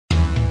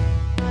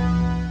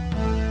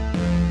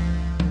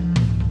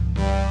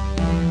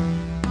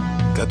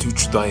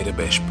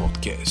s03b20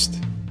 podcast.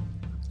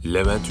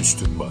 Levent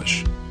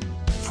Üstünbaş,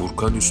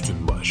 Furkan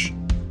Üstünbaş,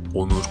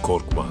 Onur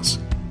Korkmaz,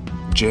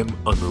 Cem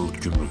Anıl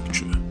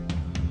Gümrükçü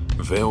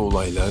ve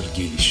Olaylar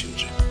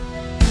Gelişir.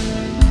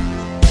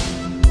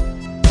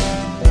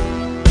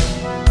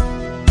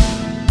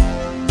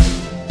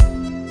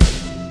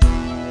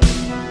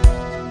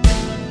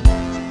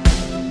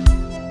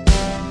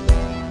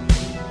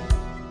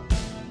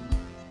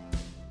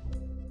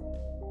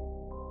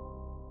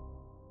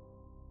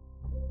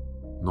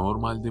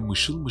 Normalde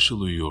mışıl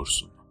mışıl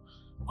uyuyorsun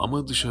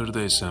ama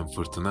dışarıda esen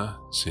fırtına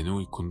seni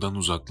uykundan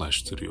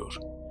uzaklaştırıyor.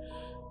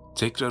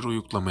 Tekrar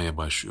uyuklamaya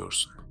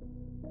başlıyorsun.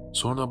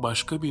 Sonra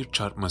başka bir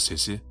çarpma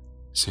sesi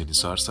seni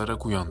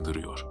sarsarak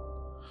uyandırıyor.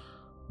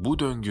 Bu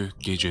döngü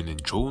gecenin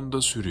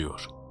çoğunda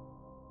sürüyor.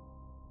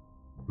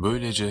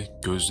 Böylece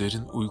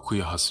gözlerin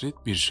uykuya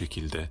hasret bir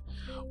şekilde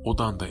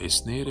odanda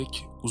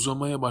esneyerek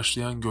uzamaya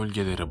başlayan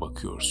gölgelere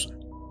bakıyorsun.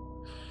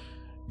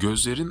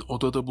 Gözlerin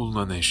odada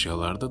bulunan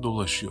eşyalarda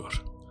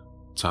dolaşıyor.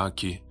 Ta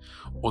ki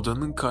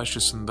odanın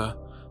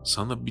karşısında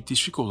sana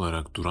bitişik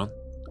olarak duran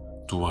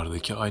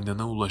duvardaki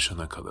aynana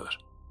ulaşana kadar.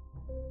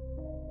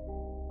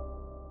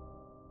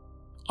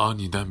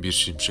 Aniden bir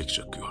şimşek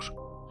çakıyor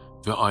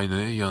ve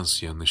aynaya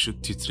yansıyan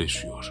ışık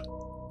titreşiyor.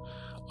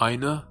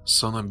 Ayna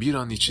sana bir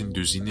an için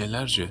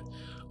düzinelerce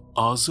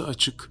ağzı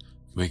açık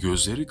ve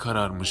gözleri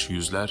kararmış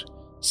yüzler,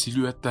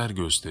 silüetler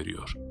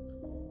gösteriyor.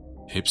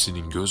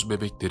 Hepsinin göz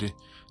bebekleri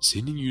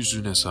senin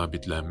yüzüne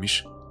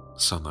sabitlenmiş,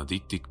 sana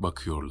dik dik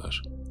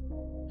bakıyorlar.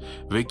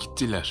 Ve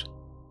gittiler.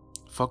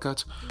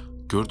 Fakat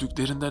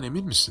gördüklerinden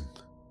emin misin?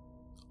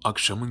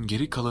 Akşamın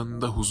geri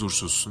kalanında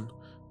huzursuzsun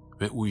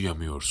ve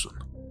uyuyamıyorsun.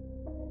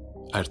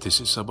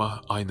 Ertesi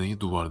sabah aynayı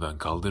duvardan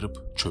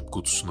kaldırıp çöp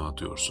kutusuna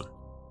atıyorsun.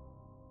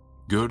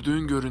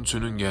 Gördüğün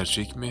görüntünün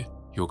gerçek mi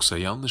yoksa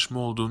yanlış mı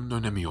olduğunun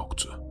önemi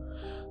yoktu.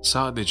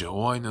 Sadece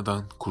o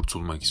aynadan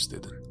kurtulmak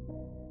istedin.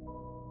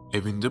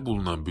 Evinde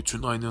bulunan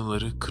bütün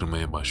aynaları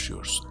kırmaya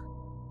başlıyorsun.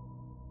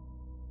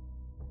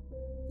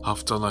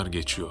 Haftalar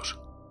geçiyor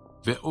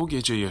ve o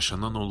gece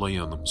yaşanan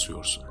olayı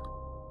anımsıyorsun.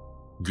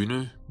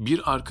 Günü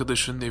bir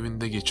arkadaşının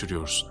evinde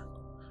geçiriyorsun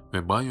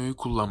ve banyoyu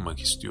kullanmak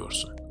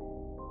istiyorsun.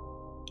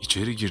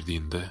 İçeri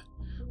girdiğinde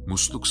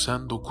musluk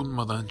sen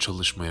dokunmadan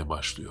çalışmaya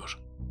başlıyor.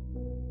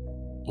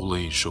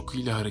 Olayın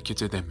şokuyla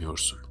hareket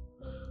edemiyorsun.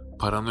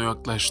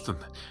 Paranoyaklaştın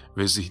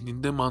ve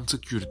zihninde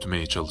mantık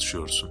yürütmeye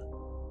çalışıyorsun.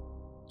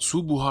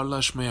 Su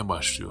buharlaşmaya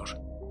başlıyor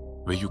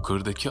ve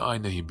yukarıdaki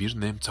aynayı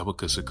bir nem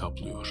tabakası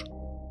kaplıyor.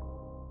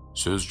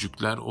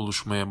 Sözcükler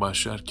oluşmaya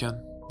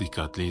başlarken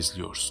dikkatle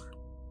izliyorsun.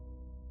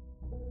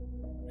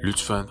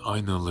 Lütfen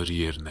aynaları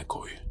yerine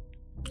koy.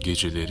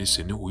 Geceleri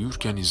seni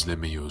uyurken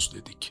izlemeyi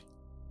özledik.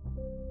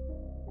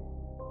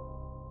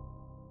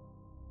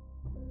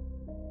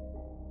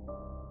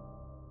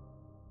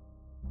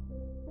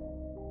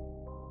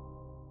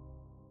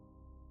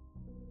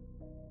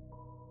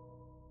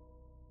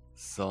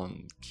 Son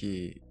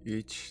 2,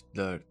 3,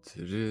 4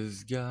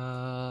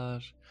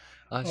 rüzgar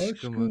aşkımı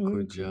Aşkımı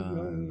kucağına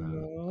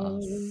kucağına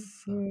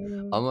alsa.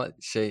 alsa. Ama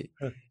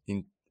Heh.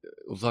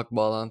 uzak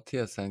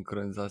bağlantıya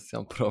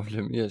senkronizasyon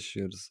problemi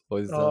yaşıyoruz. O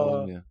yüzden Aa,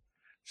 olmuyor.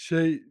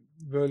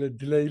 böyle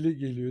delay'li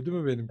geliyor değil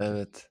mi benimki?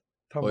 Evet.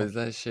 O Tamam.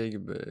 yüzden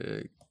gibi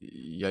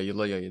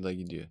yayıla yayıla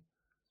gidiyor.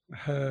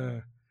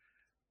 He.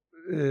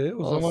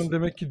 O zaman Olsun.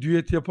 demek ki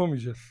düet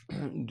yapamayacağız.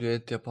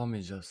 Düet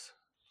yapamayacağız.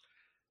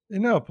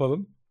 Ne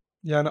yapalım?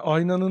 Yani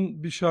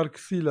Ayna'nın bir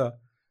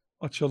şarkısıyla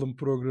açalım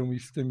programı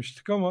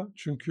istemiştik ama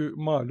çünkü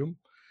malum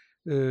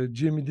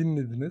Cem'i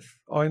dinlediniz.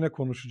 Ayna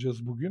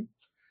konuşacağız bugün.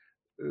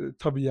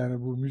 Tabii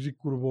yani bu müzik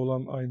grubu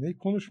olan Ayna'yı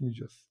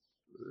konuşmayacağız.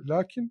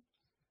 Lakin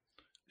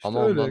işte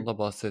Ama öyle. ondan da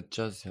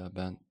bahsedeceğiz ya.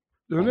 Ben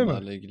Öyle mi?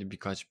 onlarla ilgili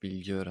birkaç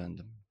bilgi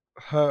öğrendim.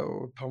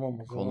 Tamam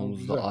o zaman Konumuz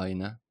güzel. da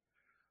Ayna.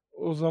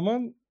 O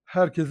zaman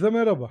herkese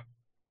merhaba.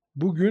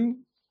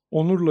 Bugün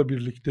Onur'la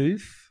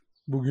birlikteyiz.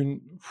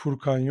 Bugün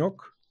Furkan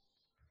yok.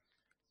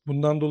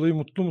 Bundan dolayı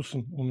mutlu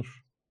musun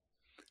Onur?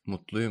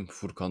 Mutluyum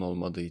Furkan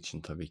olmadığı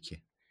için tabii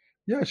ki.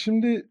 Ya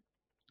şimdi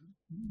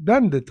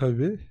ben de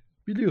tabii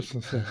biliyorsun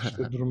sen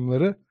işte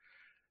durumları.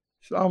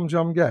 İşte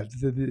amcam geldi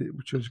dedi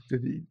bu çocuk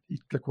dedi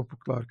itle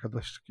kopukla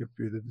arkadaşlık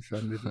yapıyor dedi.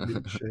 Sen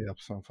dedi bir şey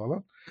yapsan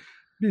falan.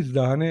 Biz de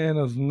hani en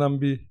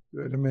azından bir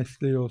böyle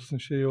mesleği olsun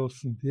şey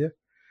olsun diye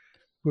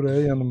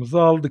buraya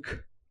yanımıza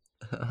aldık.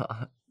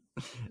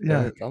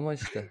 Yani Evet ama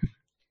işte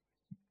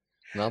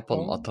ne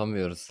yapalım ama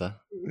atamıyoruz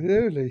da.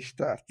 öyle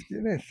işte artık.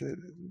 Neyse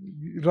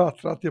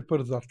rahat rahat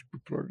yaparız artık bu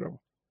programı.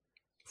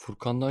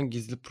 Furkan'dan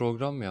gizli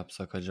program mı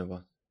yapsak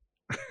acaba?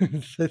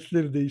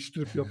 Sesleri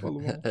değiştirip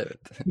yapalım ama.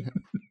 Evet.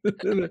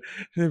 Öyle,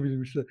 ne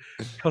bileyim işte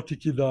kat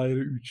 2 daire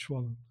 3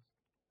 falan.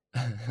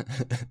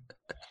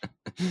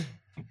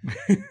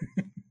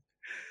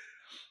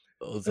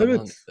 O zaman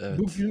Evet, evet.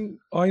 bugün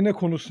ayna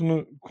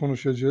konusunu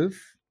konuşacağız.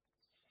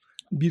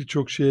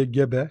 Birçok şeye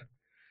gebe,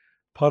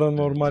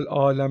 paranormal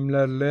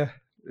alemlerle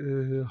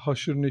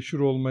haşır neşir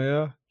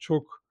olmaya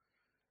çok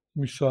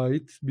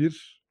müsait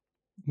bir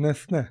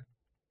nesne,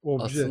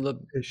 obje, Aslında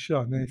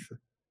eşya neyse.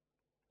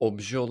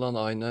 obje olan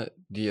ayna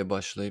diye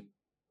başlayıp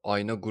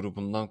ayna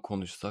grubundan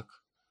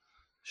konuşsak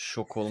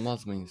şok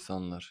olmaz mı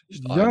insanlar?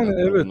 İşte ayna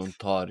Yani grubunun evet.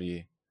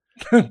 tarihi,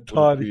 grup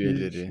Tarihi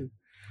üyeleri, şey.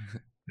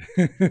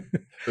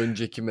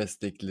 önceki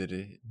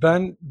meslekleri.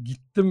 Ben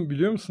gittim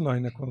biliyor musun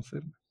Ayna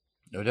konserine?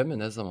 Öyle mi?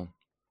 Ne zaman?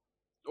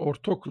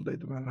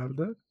 Ortaokuldaydım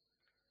herhalde.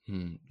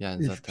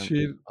 Yani zaten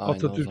Eskişehir aynı o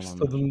Atatürk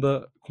zamanlar.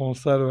 Stadı'nda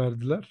konser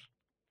verdiler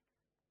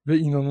ve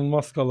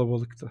inanılmaz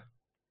kalabalıktı.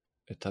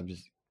 Tabii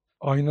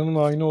Aynanın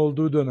aynı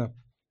olduğu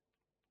dönem.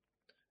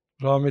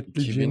 Rahmetli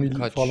 2000 Cemil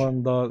kaç?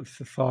 falan da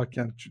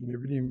sağken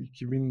ne bileyim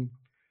 2000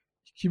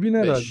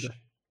 herhalde. 5.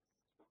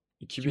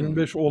 2000 mi?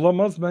 2005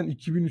 olamaz. Ben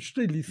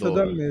 2003'te liseden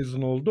Doğru.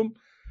 mezun oldum.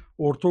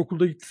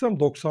 Ortaokulda gittiysem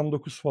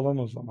 99 falan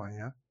o zaman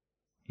ya.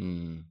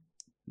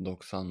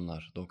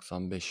 90'lar,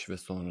 95 ve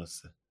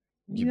sonrası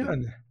gibi.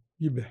 Yani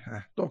gibi.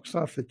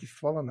 98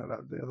 falan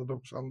herhalde ya da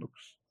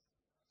 99.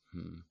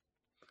 Hmm.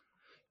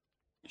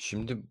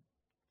 Şimdi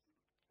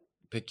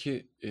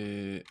peki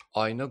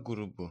ayna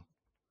grubu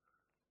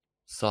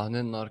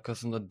sahnenin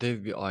arkasında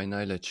dev bir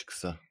aynayla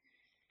çıksa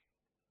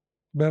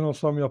Ben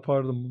olsam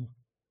yapardım bunu.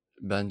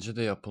 bence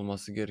de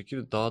yapılması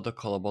gerekir. Daha da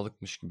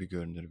kalabalıkmış gibi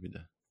görünür bir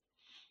de.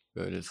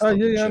 Böyle Ha, stadın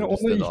yani ona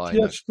çevresinde de ayna şey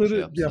ihtiyaçları ya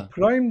yapsa.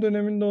 Prime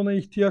döneminde ona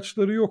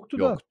ihtiyaçları yoktu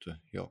da.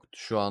 Yoktu.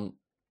 Şu an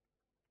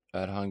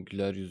Erhan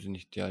Güler Yüz'ün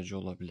ihtiyacı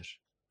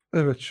olabilir.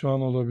 Evet şu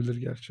an olabilir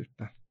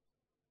gerçekten.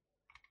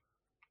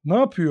 Ne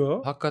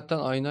yapıyor? Hakikaten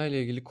ayna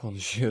ile ilgili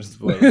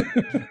konuşuyoruz bu arada.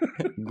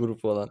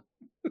 Grup olan.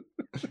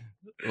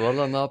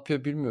 Valla ne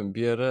yapıyor bilmiyorum.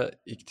 Bir ara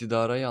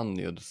iktidara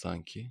yanlıyordu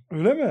sanki.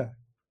 Öyle mi?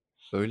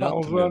 Öyle Ha, o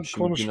hatırlıyorum. zaman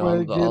Şimdi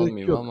konuşmaya günahını da gerek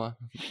almayayım yok. ama.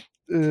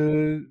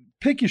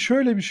 Peki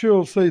şöyle bir şey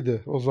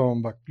olsaydı o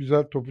zaman bak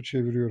güzel topu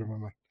çeviriyorum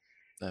hemen.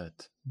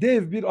 Evet.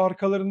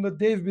 Arkalarında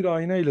dev bir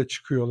aynayla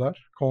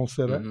çıkıyorlar Hı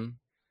konsere hı.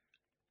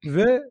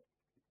 ve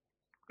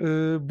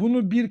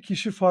bunu bir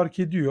kişi fark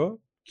ediyor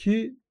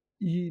ki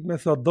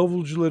mesela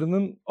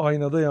davulcularının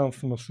aynada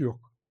yansıması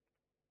yok.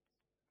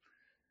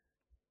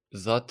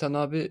 Zaten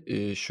abi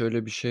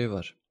şöyle bir şey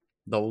var.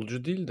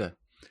 Davulcu değil de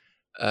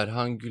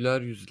Erhan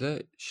Güler Yüz'le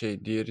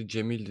diğeri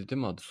Cemil'di değil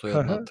mi adı? Hı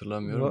Soyadını hı.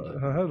 hatırlamıyorum da.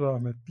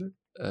 Rahmetli.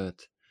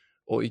 Evet.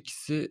 O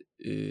ikisi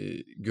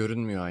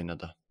görünmüyor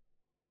aynada.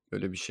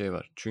 Öyle bir şey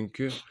var.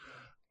 Çünkü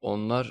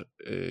onlar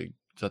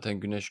zaten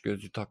güneş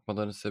gözlüğü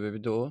takmalarının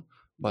sebebi de o. Ha,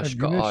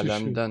 Başka güneş ışığı.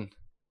 alemden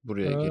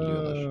buraya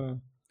geliyorlar.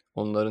 Ha.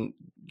 Onların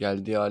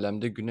geldiği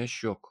alemde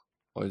güneş yok.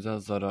 O yüzden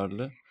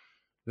zararlı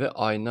ve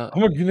ayna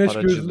Ama güneş gözlüğü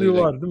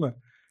aracılığıyla var değil mi?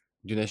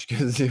 güneş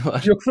gözlüğü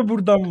var. Yoksa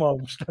buradan mı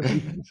almışlar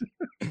bilinci?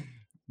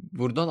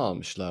 Buradan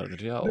almışlardır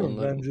ya. Değil mi?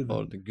 Onların Bence de.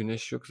 orada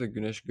güneş yoksa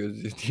güneş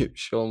gözlüğü diye bir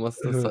şey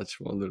olmazsa Evet.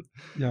 saçma olur.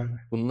 Yani.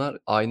 Bunlar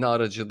ayna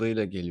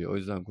aracılığıyla geliyor. O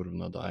yüzden grubun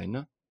adı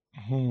Ayna.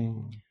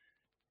 Hmm.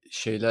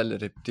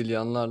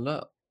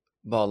 Reptilyanlarla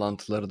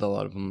bağlantıları da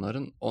var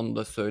bunların. Onu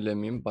da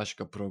söylemeyeyim.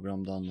 Başka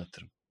programda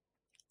anlatırım.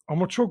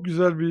 Ama çok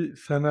güzel bir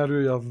senaryo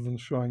yazdın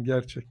şu an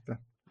gerçekten.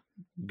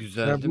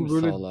 Güzel Yani değil bu mi? Sağ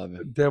böyle ol abi.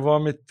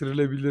 devam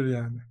ettirilebilir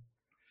yani.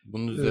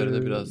 Bunun üzerine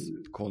Ee, biraz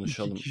iki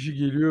konuşalım kişi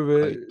geliyor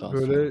ve kayıttan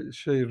sonra.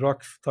 böyle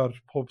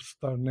rockstar,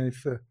 popstar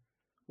neyse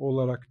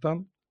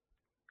olaraktan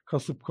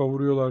kasıp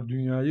kavuruyorlar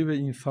dünyayı ve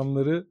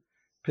insanları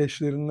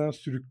peşlerinden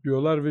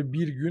sürüklüyorlar ve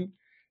bir gün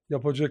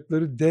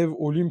yapacakları dev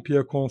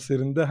olimpiya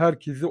konserinde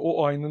herkesi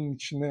o aynanın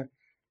içine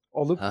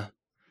alıp Heh,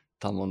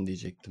 tam onu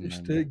diyecektim ben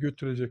işte de.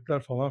 götürecekler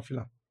falan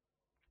filan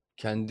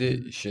Kendi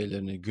gibi.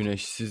 şeylerini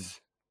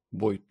güneşsiz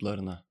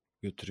boyutlarına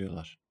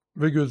götürüyorlar.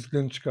 Ve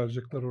gözlüklerini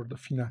çıkaracaklar orada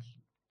final.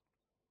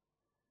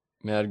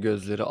 Meğer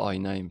gözleri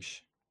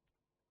aynaymış.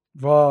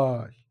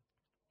 Vay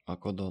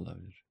Bak o da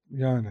olabilir.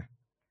 yani.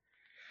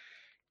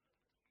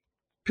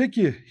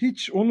 Peki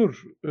hiç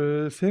Onur,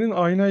 senin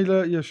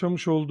aynayla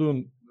yaşamış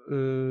olduğun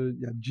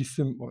yani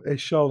cisim,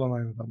 eşya olan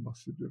aynadan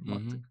bahsediyorum Hı hı.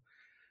 artık.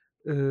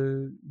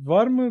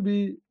 Var mı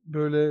bir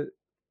böyle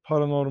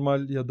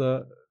paranormal ya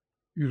da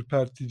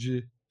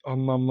ürpertici,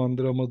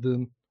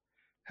 anlamlandıramadığın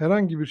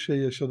herhangi bir şey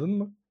yaşadın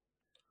mı?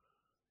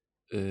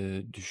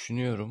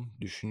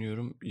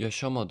 Düşünüyorum.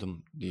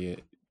 Yaşamadım diye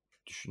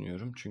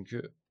düşünüyorum.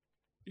 Çünkü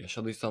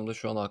yaşadıysam da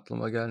şu an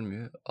aklıma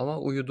gelmiyor. Ama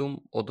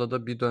uyuduğum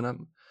odada bir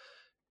dönem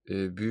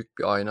büyük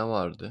bir ayna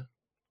vardı.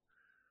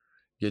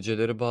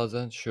 Geceleri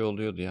bazen şey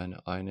oluyordu yani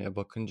aynaya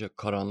bakınca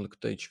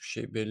karanlıkta hiçbir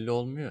şey belli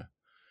olmuyor.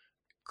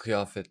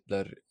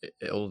 Kıyafetler,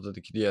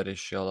 odadaki diğer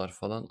eşyalar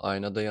falan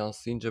aynada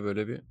yansıyınca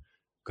böyle bir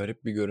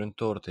garip bir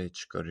görüntü ortaya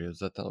çıkarıyor.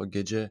 Zaten o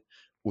gece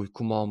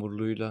uyku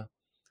mamurluğuyla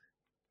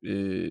e,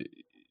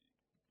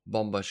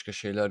 bambaşka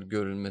şeyler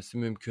görülmesi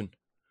mümkün.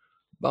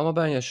 Ama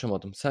ben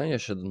yaşamadım. Sen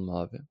yaşadın mı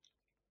abi?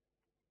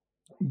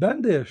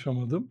 Ben de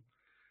yaşamadım.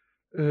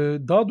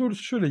 Daha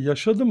doğrusu şöyle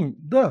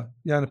yaşadım da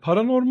yani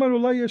paranormal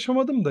olay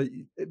yaşamadım da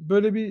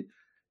böyle bir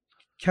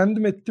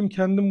kendim ettim,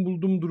 kendim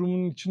buldum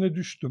durumunun içine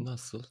düştüm.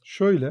 Nasıl?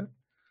 Şöyle,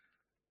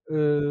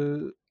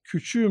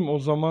 küçüğüm o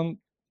zaman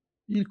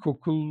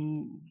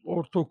ilkokul,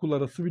 ortaokul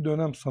arası bir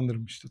dönem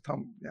sanırım işte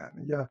tam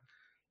yani ya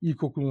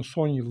ilkokulun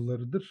son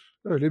yıllarıdır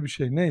öyle bir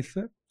şey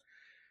neyse.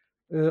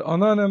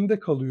 Anneannemde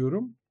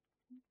kalıyorum.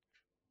 Hı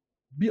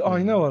Bir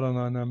ayna hı. var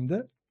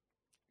anneannemde.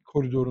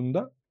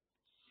 koridorunda.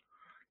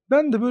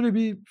 Ben de böyle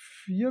bir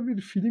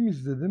film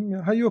izledim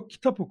ya. Ha yok,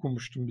 kitap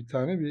okumuştum bir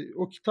tane.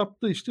 O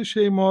kitapta işte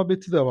şey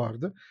muhabbeti de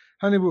vardı.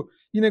 Hani bu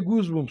yine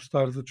Goosebumps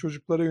tarzı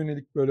çocuklara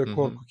yönelik böyle Hı hı.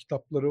 korku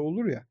kitapları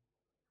olur ya.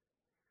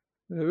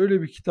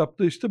 Öyle bir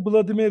kitapta işte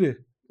Bloody Mary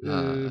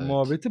Ha, evet.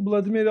 muhabbeti.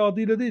 Bloody Mary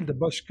adıyla değil de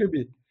başka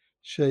bir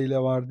şeyle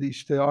vardı.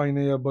 İşte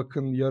aynaya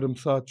bakın, yarım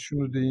saat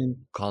şunu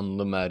deyin.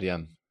 Kanlı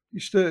Meryem.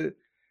 İşte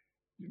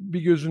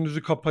bir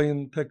gözünüzü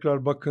kapayın,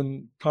 tekrar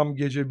bakın. Tam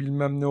gece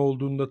bilmem ne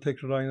olduğunda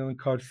tekrar aynanın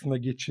karşısına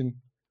geçin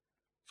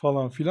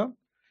falan filan.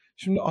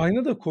 Şimdi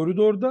aynada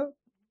koridorda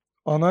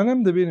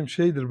anneannem de benim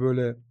şeydir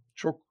böyle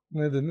çok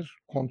ne denir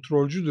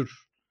kontrolcüdür.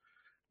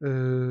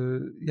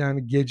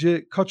 Yani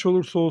gece kaç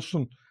olursa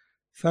olsun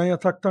sen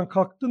yataktan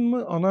kalktın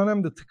mı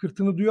anneannem de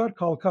tıkırtını duyar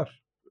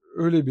kalkar.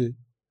 Öyle bir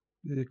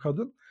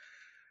kadın.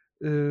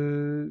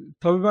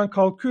 Tabii ben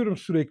kalkıyorum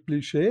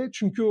sürekli şeye.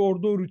 Çünkü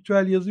orada o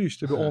ritüel yazıyor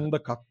işte bir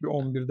 10'da kalk, bir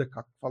 11'de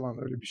kalk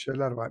falan öyle bir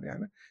şeyler var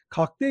yani.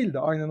 Kalk değil de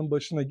aynanın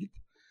başına git.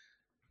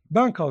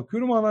 Ben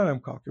kalkıyorum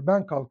anneannem kalkıyor.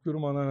 Ben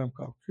kalkıyorum anneannem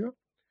kalkıyor.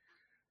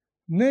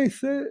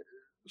 Neyse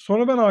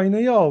sonra ben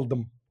aynayı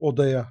aldım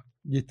odaya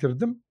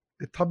getirdim.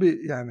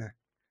 Tabii yani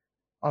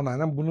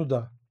anneannem bunu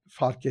da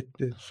fark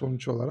etti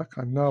sonuç olarak.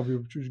 Hani ne yapıyor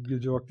bu çocuk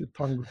gece vakti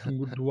tangur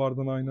tungur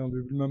duvardan ayna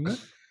alıyor bilmem ne.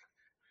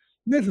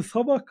 Neyse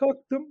sabah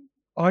kalktım.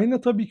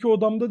 Ayna tabii ki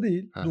odamda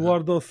değil. Hı hı.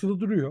 Duvarda asılı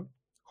duruyor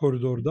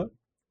koridorda.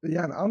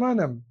 Yani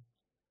anneannem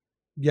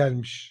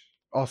gelmiş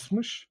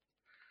asmış.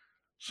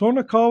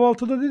 Sonra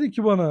kahvaltıda dedi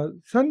ki bana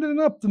sen dedi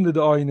ne yaptın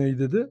dedi aynayı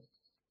dedi.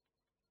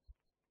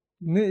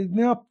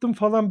 Ne yaptım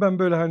falan ben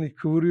böyle hani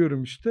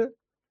kıvırıyorum işte.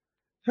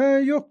 He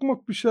yok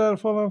mu bir şeyler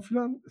falan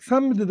filan.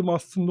 Sen mi dedim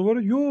astın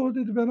duvara? Yo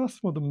dedi ben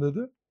asmadım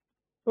dedi.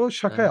 O Hı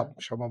şaka hı.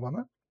 yapmış ama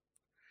bana.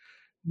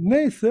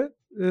 Neyse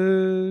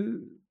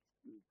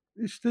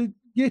işte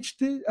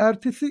geçti.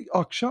 Ertesi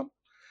akşam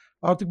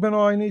artık ben o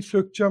aynayı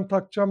sökeceğim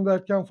takacağım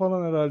derken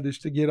falan herhalde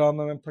işte geri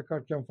anlamam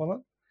takarken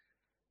falan.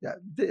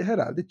 Yani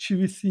herhalde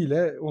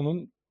çivisiyle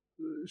onun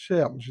şey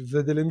yapmışız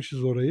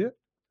zedelemişiz orayı.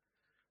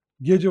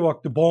 Gece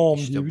vakti bam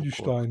diye İşte bir bu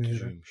düştü ayna yere.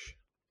 korkutucuymuş.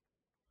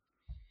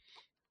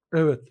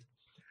 Evet.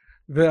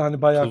 Ve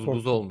hani bayağı Tuz buz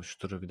korktum.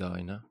 olmuştur bir de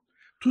ayna.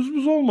 Tuz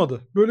buz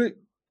olmadı. Böyle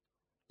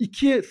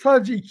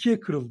sadece ikiye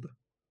kırıldı.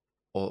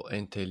 O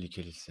en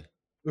tehlikelisi.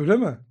 Öyle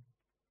mi?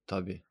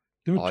 Tabii.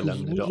 Değil mi? Tuz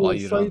Alemleri buz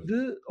ayıran.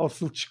 olsaydı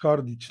asıl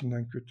çıkardı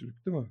içinden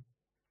kötülük değil mi?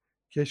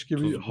 Keşke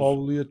bir Tuz buz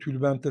havluya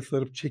tülbente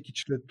sarıp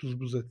çekiçle tuz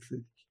buz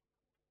etseydik.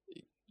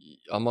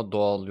 ama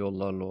doğal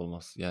yollarla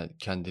olmaz. Yani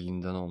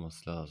kendiliğinden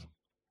olması lazım.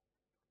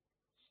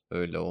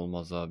 Öyle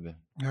olmaz abi.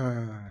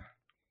 Ha.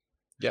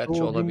 İşte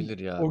Gerçi olabilir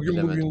ya, o gün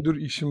bilemedim.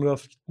 bugündür işim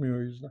rast gitmiyor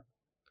o yüzden.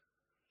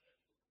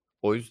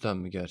 O yüzden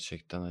mi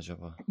gerçekten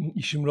acaba?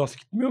 İşim rast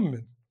gitmiyor mu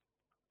benim?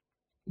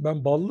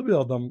 Ben ballı bir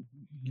adam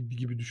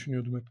gibi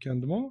düşünüyordum hep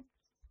kendimi ama.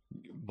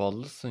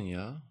 Ballısın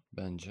ya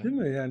bence. Değil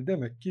mi? Yani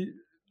demek ki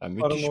Ya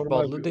müthiş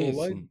paranormal bir ballı olay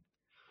değilsin.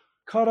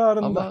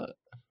 kararında. Ama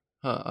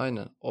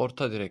aynen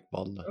orta direk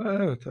ballı.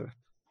 Evet evet.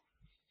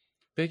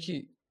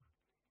 Peki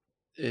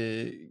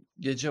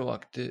gece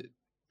vakti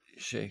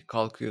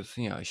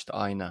kalkıyorsun ya işte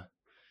ayna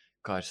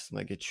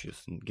karşısına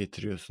geçiyorsun,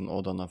 getiriyorsun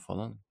odana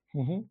falan. Hı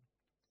hı.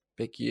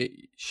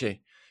 Peki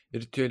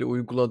ritüeli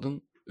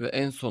uyguladın ve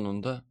en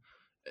sonunda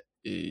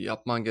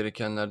yapman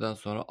gerekenlerden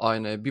sonra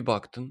aynaya bir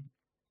baktın.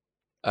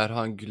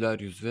 Erhan Güler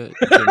yüz ve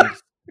Cemil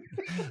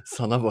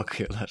sana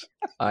bakıyorlar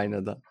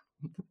aynadan.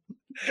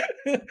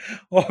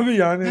 Abi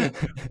yani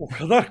o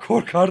kadar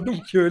korkardım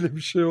ki öyle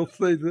bir şey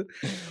olsaydı.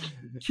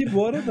 Ki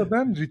bu arada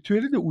ben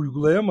ritüeli de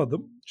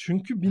uygulayamadım.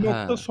 Çünkü bir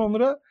nokta Ha.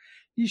 sonra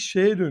iş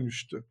şeye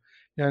dönüştü.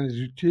 Yani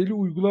ritüeli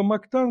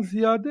uygulamaktan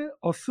ziyade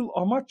asıl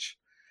amaç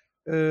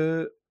e,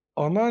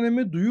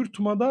 anneanneme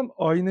duyurtmadan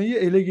aynayı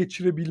ele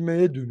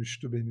geçirebilmeye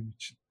dönüştü benim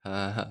için.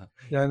 Ha.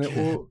 Yani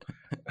o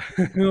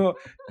o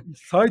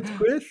side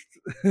quest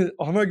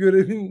ana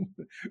görevin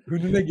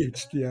önüne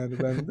geçti yani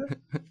bende.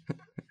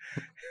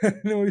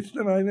 Yani o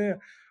yüzden aynaya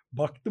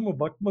baktım mı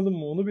bakmadım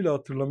mı onu bile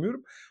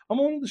hatırlamıyorum.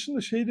 Ama onun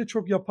dışında şeyi de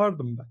çok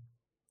yapardım ben.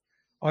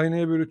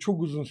 Aynaya böyle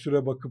çok uzun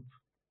süre bakıp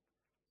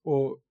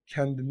o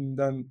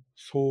kendinden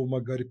soğuma,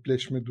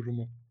 garipleşme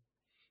durumu.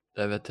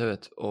 Evet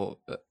evet,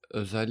 o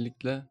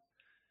özellikle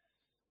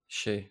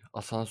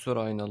asansör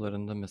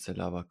aynalarında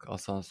mesela bak,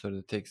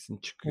 asansörde teksin, Hı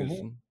hı.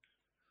 çıkıyorsun.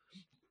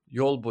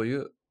 Yol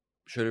boyu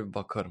şöyle bir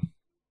bakarım.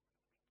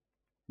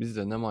 Biz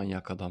de ne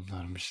manyak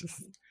adamlarmışız.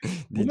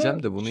 Buna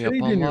Diyeceğim de bunu şey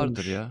yapan vardır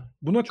deniyormuş. ya.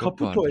 Buna Çok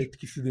Caputo vardır.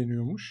 etkisi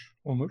deniyormuş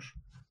Onur.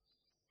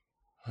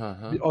 Hı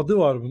hı. Bir adı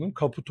var bunun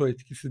Caputo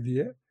etkisi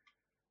diye.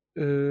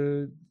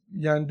 Ee,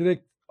 Yani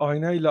direkt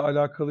aynayla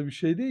alakalı bir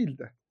şey değil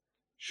de. Hı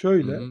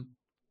Şöyle hı.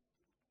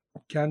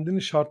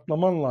 kendini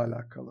şartlamanla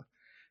alakalı.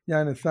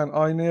 Yani sen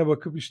aynaya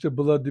bakıp işte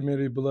Bloody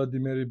Mary, Bloody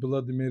Mary,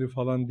 Bloody Mary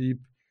falan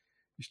deyip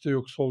işte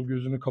yok sol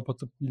gözünü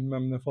kapatıp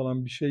bilmem ne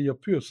falan bir şey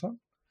yapıyorsan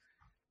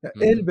ya Hı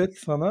hı. elbet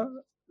sana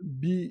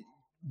bir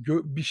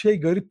şey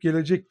garip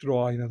gelecektir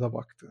o aynada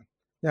baktığın.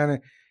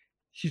 Yani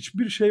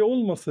hiçbir şey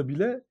olmasa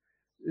bile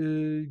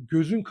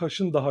gözün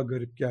kaşın daha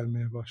garip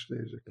gelmeye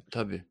başlayacaktır.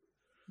 Tabii.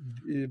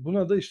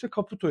 Buna da işte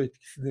Kaputo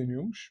etkisi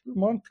deniyormuş.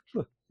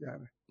 Mantıklı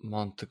yani.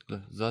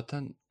 Mantıklı.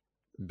 Zaten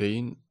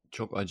beyin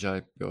çok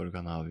acayip bir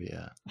organ abi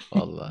ya.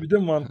 Vallahi. Bir de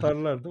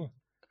mantarlar değil mi?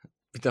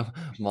 Bir de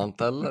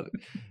mantarlar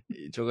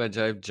çok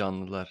acayip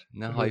canlılar.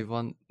 Ne Evet.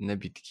 hayvan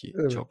ne bitki.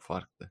 Evet. Çok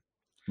farklı.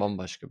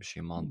 Bambaşka bir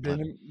şey mantar.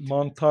 Benim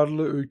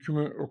mantarlı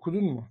öykümü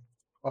okudun mu?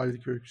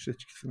 Aylık öykü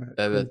seçkisine.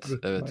 Evet,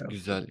 Kayıp evet,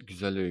 yaptı.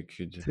 güzel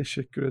öyküydü.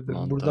 Teşekkür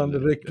ederim. Buradan da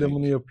Mantarlı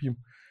reklamını öykü. yapayım.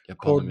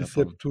 Yapalım.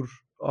 Cordyceptor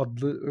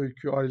adlı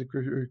aylık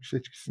öykü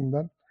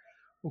seçkisinden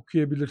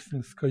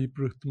okuyabilirsiniz Kayıp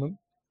Rıhtım'ın.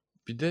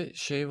 Bir de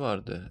şey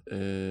vardı.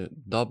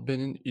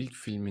 Dabbe'nin ilk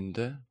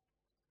filminde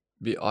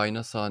bir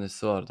ayna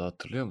sahnesi vardı.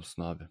 Hatırlıyor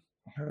musun abi?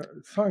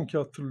 Sanki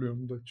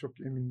hatırlıyorum da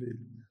çok emin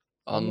değilim. Ya.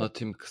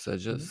 Anlatayım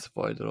kısaca. Hı.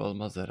 Spoiler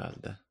olmaz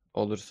herhalde.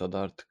 Olursa da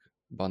artık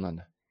bana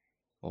ne.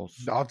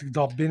 Olsun. Artık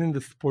Dabbe'nin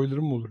de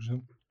spoiler'ı mı olur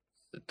canım?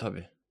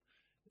 Tabii.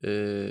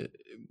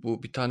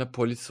 Bu bir tane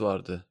polis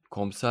vardı.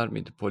 Komiser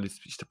miydi? Polis,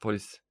 işte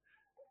polis.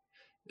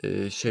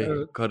 Evet.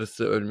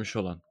 Karısı ölmüş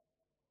olan.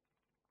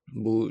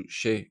 Bu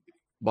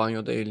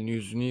banyoda elini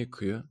yüzünü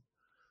yıkıyor.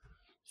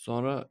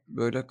 Sonra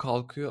böyle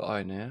kalkıyor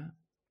aynaya.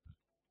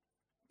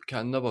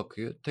 Kendine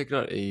bakıyor.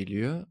 Tekrar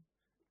eğiliyor.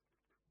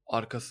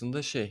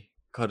 Arkasında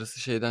karısı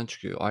şeyden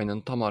çıkıyor.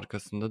 Aynanın tam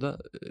arkasında da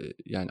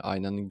yani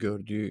aynanın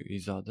gördüğü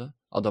hizada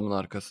adamın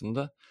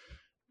arkasında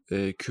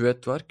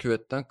küvet var.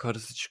 Küvetten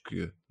karısı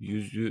çıkıyor.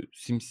 Yüzü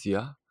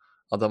simsiyah.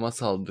 Adama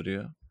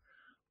saldırıyor.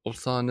 O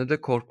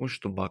sahnede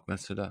korkmuştum bak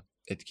mesela.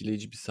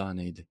 Etkileyici bir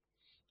sahneydi.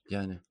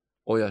 Yani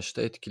o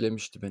yaşta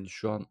etkilemişti beni.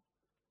 Şu an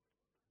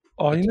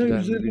Ayna etkiler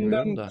mi bilmiyorum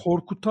üzerinden da.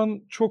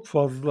 korkutan çok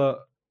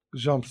fazla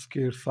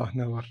jumpscare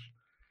sahne var.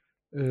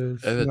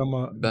 Evet,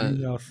 Sinema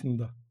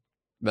dünyasında.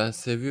 ben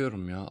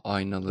seviyorum ya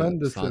aynalı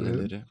Ben de severim.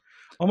 sahneleri.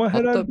 Ama Hatta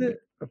herhalde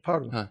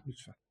pardon heh,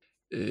 lütfen.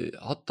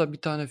 hatta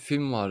bir tane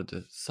film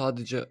vardı.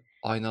 Sadece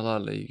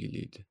aynalarla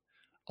ilgiliydi.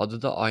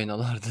 Adı da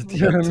Aynalardı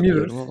diye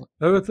hatırlıyorum Mirrors. ama.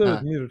 Evet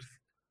Ha, Mirrors.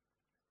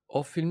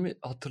 o filmi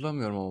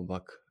hatırlamıyorum ama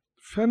bak.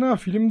 Fena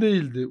film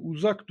değildi.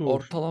 Uzak Doğu filmi.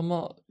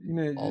 Ortalama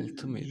Yine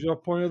 6 mıydı?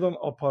 Japonya'dan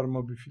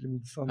aparma bir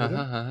filmdi Ha sanırım.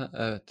 ha ha,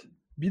 evet.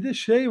 Bir de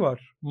şey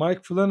var.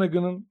 Mike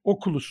Flanagan'ın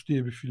Oculus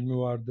diye bir filmi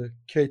vardı.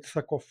 Kate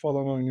Sackhoff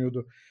falan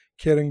oynuyordu.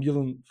 Karen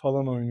Gillan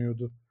falan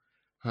oynuyordu.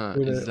 Ha,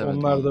 Böyle izlemedim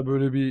onlar da onu.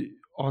 böyle bir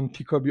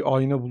antika bir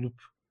ayna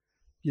bulup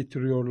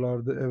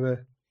getiriyorlardı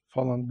eve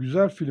falan.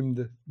 Güzel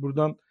filmdi.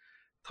 Buradan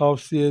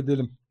tavsiye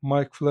edelim.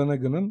 Mike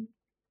Flanagan'ın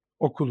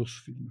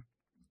Oculus filmi.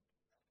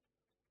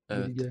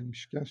 Yeri Evet.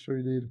 gelmişken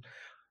söyleyelim.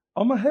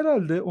 Ama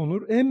herhalde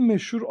Onur en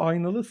meşhur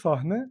aynalı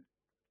sahne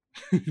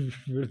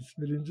böyle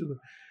söyleyince de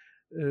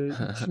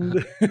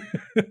içimde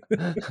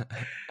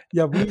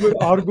ya bunun böyle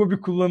argo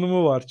bir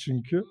kullanımı var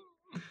çünkü.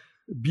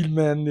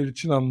 Bilmeyenler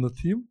için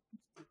anlatayım.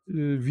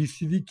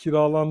 VCD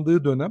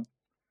kiralandığı dönem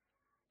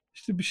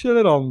işte bir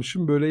şeyler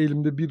almışım. Böyle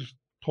elimde bir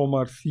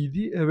tomar CD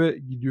eve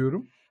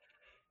gidiyorum.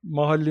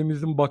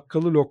 Mahallemizin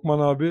bakkalı Lokman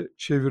abi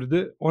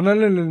çevirdi. O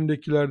neler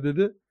elindekiler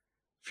dedi.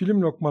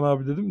 Film Lokman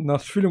abi dedim.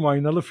 Nasıl film,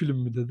 aynalı film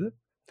mi dedi.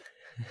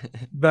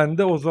 Ben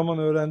de o zaman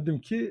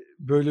öğrendim ki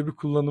böyle bir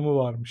kullanımı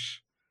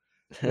varmış.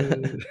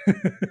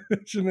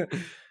 Şimdi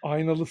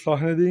aynalı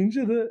sahne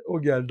deyince de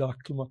o geldi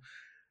aklıma.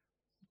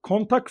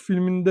 Kontak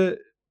filminde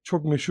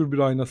çok meşhur bir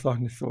ayna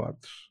sahnesi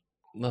vardır.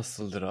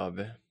 Nasıldır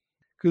abi?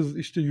 Kız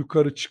işte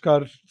yukarı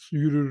çıkar,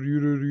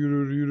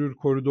 yürür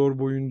koridor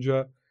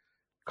boyunca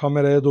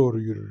kameraya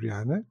doğru yürür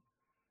yani.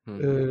 Hı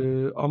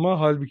hı. Ama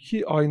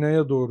halbuki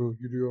aynaya doğru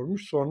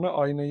yürüyormuş. Sonra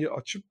aynayı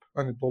açıp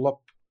hani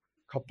dolap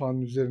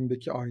kapağının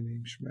üzerindeki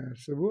aynaymış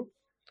meğerse bu.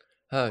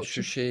 Ha,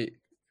 şu Açıp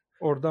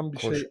oradan bir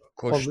şey alır.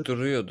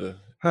 koşturuyordu.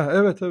 Ha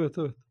evet.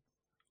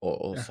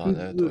 O Yani sahne,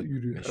 evet, hızlı o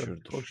yürüyor, evet,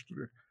 meşhurdur.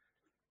 koşturuyor.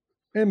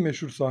 En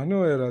meşhur sahne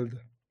o herhalde.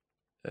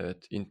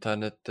 Evet,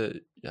 internette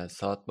yani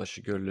saat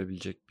başı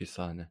görülebilecek bir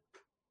sahne.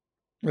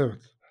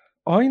 Evet.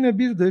 Ayna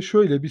bir de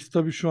şöyle biz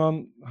tabii şu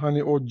an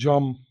hani o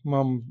cam,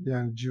 mam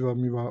yani civa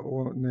miva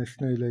o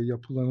nesneyle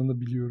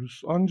yapılanını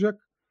biliyoruz.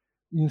 Ancak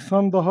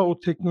insan daha o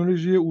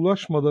teknolojiye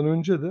ulaşmadan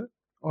önce de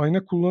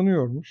ayna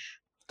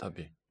kullanıyormuş.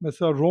 Tabii.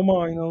 Mesela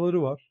Roma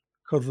aynaları var.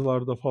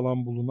 Kazılarda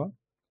falan bulunan.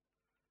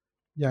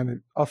 Yani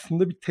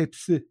aslında bir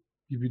tepsi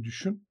gibi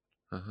düşün.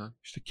 Hı hı.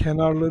 İşte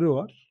kenarları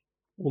var.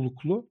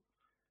 Oluklu.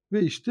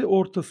 Ve işte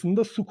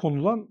ortasında su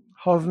konulan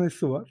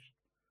haznesi var.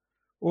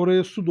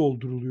 Oraya su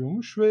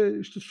dolduruluyormuş ve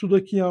işte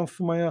sudaki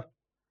yansımaya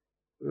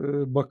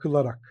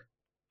bakılarak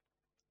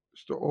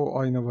işte o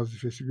ayna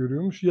vazifesi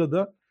görüyormuş ya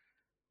da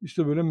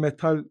işte böyle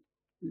metal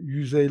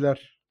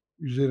yüzeyler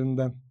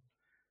üzerinden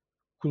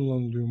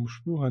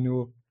kullanılıyormuş bu. Hani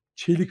o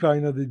çelik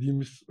ayna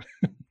dediğimiz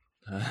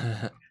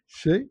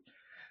şey.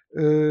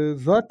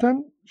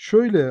 Zaten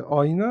şöyle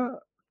ayna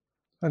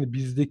hani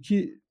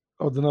bizdeki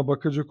adına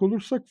bakacak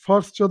olursak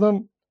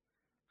Farsçadan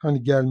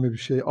hani gelme bir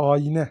şey.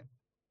 Ayine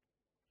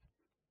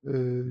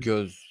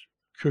Göz,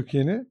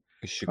 kökeni.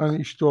 Hani ışık.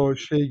 işte o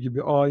şey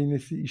gibi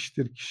aynesi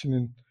iştir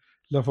kişinin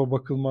lafa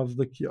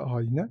bakılmazdaki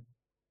ayna.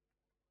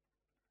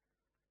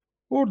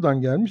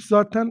 Oradan gelmiş.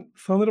 Zaten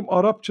sanırım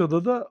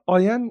Arapçada da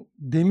ayen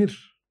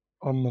demir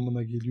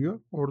anlamına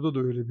geliyor. Orada da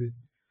öyle bir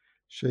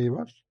şey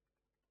var.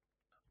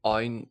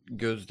 Ayn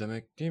göz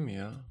demek değil mi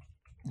ya?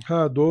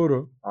 Ha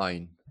doğru.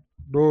 Ayn.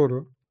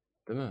 Doğru.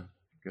 Değil mi?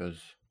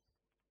 Göz.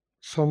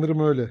 Sanırım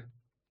öyle.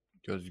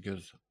 Göz.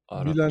 Bilenler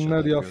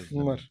Arapçada göz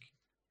yazsınlar. demek.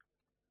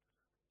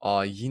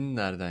 Ayin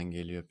nereden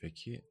geliyor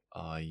peki?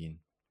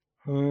 Ayin.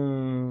 Ha,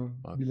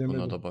 Bak buna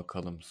bilemedim. da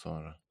bakalım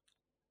sonra.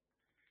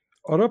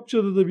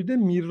 Arapçada da bir de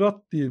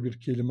mirrat diye bir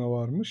kelime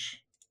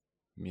varmış.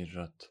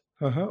 Mirrat.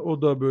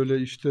 O da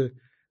böyle işte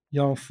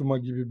yansıma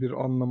gibi bir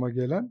anlama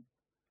gelen.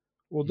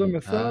 O da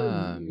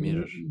mesela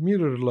Mirror.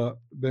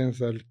 mirror'la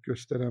benzerlik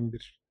gösteren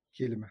bir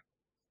kelime.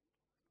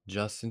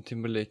 Justin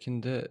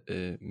Timberlake'in de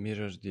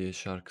Mirror diye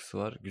şarkısı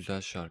var.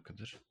 Güzel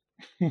şarkıdır.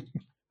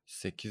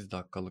 8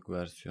 dakikalık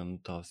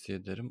versiyonunu tavsiye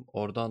ederim.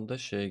 Oradan da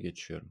şeye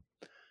geçiyorum.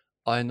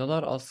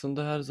 Aynalar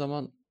aslında her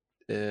zaman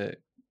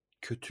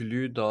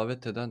kötülüğü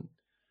davet eden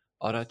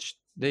araç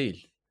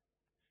değil,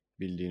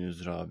 bildiğin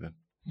üzere abi.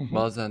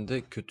 Bazen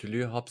de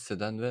kötülüğü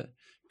hapseden ve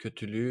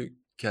kötülüğü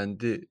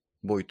kendi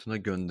boyutuna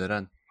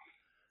gönderen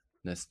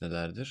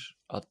nesnelerdir.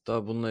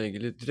 Hatta bununla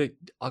ilgili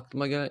direkt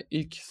aklıma gelen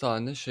ilk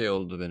sahne şey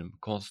oldu benim.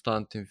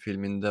 Konstantin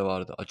filminde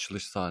vardı,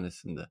 açılış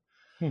sahnesinde.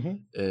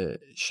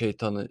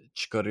 Şeytanı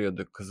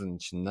çıkarıyordu kızın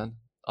içinden.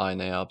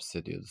 Aynaya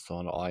hapsediyordu.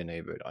 Sonra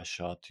aynayı böyle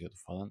aşağı atıyordu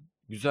falan.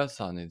 Güzel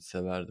sahneydi,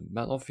 severdim.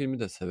 Ben o filmi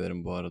de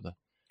severim bu arada.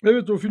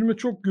 Evet, o filme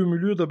çok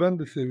gömülüyor da ben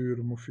de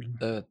seviyorum o filmi.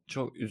 Evet,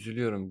 çok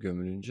üzülüyorum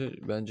gömülünce.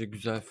 Bence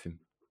güzel film.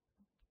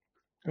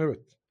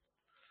 Evet.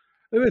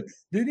 Evet,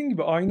 dediğin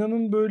gibi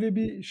Aynanın böyle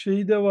bir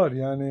şeyi de var.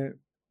 Yani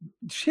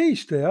şey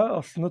işte ya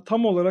aslında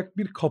tam olarak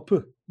bir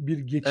kapı, bir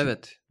geçit.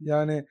 Evet,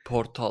 Yani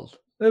portal.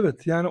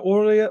 evet, yani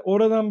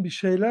oradan bir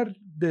şeyler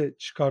de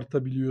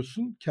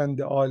çıkartabiliyorsun.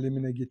 Kendi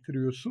alemine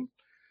getiriyorsun.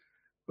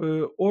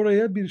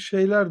 Oraya bir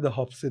şeyler de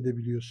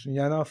hapsedebiliyorsun.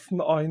 Yani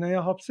aslında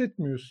aynaya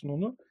hapsetmiyorsun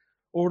onu.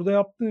 Orada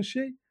yaptığın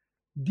şey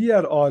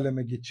diğer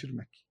aleme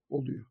geçirmek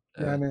oluyor.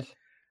 Yani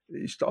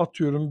Evet. işte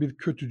atıyorum bir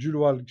kötücül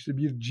varlık, işte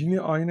bir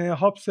cini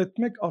aynaya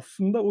hapsetmek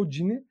aslında o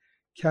cini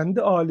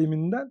kendi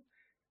aleminden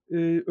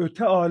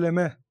öte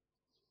aleme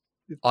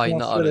Ayna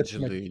transfer etmek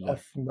aracılığıyla.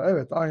 aslında.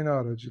 Evet, ayna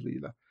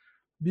aracılığıyla.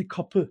 Bir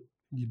kapı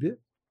gibi.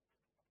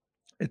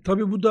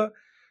 Tabii bu da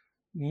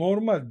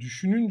normal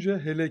düşününce,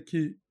 hele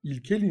ki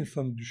ilkel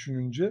insanı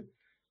düşününce,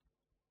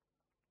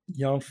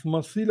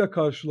 yansımasıyla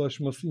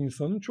karşılaşması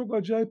insanın çok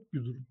acayip bir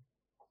durum.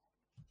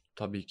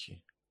 Tabii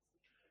ki.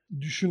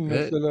 Düşün Ve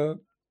mesela.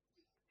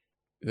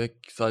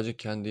 sadece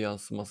kendi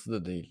yansıması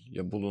da değil.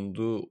 Ya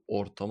bulunduğu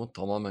ortamı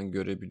tamamen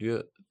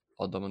görebiliyor.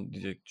 Adamın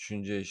direkt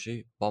düşüneceği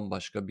şey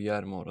bambaşka bir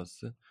yer mi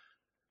orası?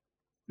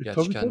 Gerçi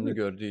Tabii kendini tabii.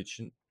 gördüğü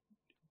için.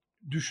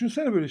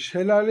 Düşünsene böyle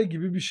şelale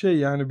gibi bir şey,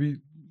 yani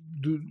bir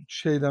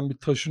şeyden, bir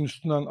taşın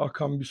üstünden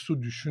akan bir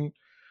su düşün.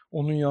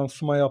 Onun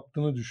yansıma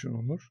yaptığını düşün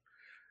Onur.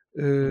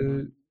 Hı Ee,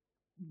 hı.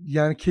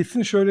 Yani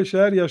kesin şöyle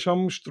şeyler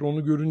yaşanmıştır.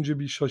 Onu görünce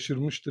bir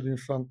şaşırmıştır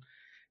insan.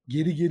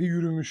 Geri geri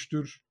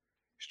yürümüştür.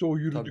 İşte o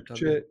Tabii.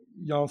 yürüdükçe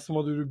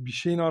yansıma yürü bir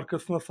şeyin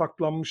arkasına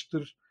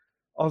saklanmıştır.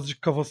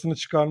 Azıcık kafasını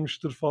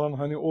çıkarmıştır falan.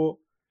 Hani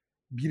o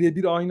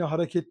birebir aynı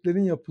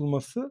hareketlerin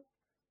yapılması,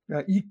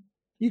 yani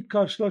ilk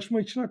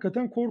karşılaşma için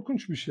hakikaten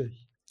korkunç bir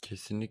şey.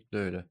 Kesinlikle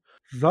öyle.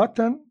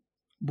 Zaten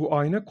bu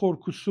ayna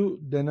korkusu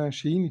denen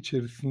şeyin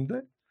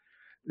içerisinde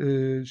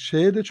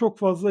şeye de çok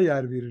fazla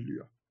yer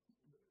veriliyor.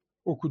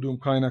 Okuduğum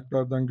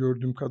kaynaklardan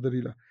gördüğüm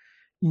kadarıyla.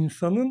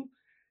 İnsanın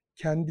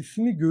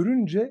kendisini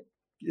görünce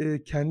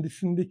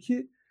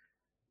kendisindeki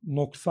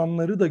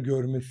noksanları da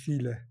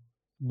görmesiyle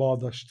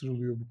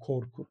bağdaştırılıyor bu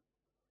korku.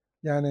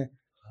 Yani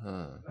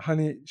Ha.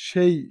 hani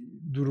şey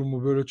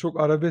durumu, böyle çok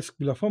arabesk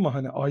bir laf ama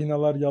hani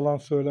aynalar yalan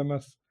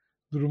söylemez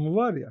durumu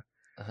var ya.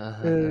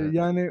 Evet.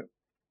 Yani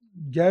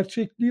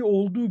gerçekliği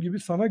olduğu gibi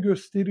sana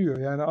gösteriyor.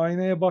 Yani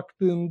aynaya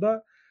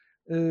baktığında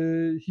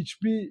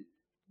hiçbir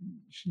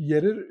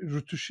yere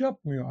rütuş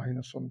yapmıyor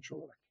ayna sonuç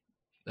olarak.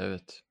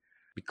 Evet.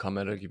 Bir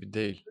kamera gibi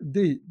değil.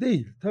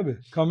 Değil tabii.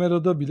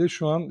 Kamerada bile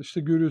şu an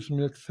işte görüyorsun,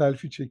 millet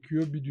selfie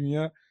çekiyor. Bir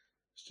dünya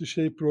işte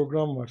şey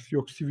program var.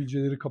 Yok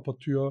sivilceleri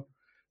kapatıyor.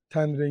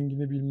 Ten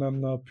rengini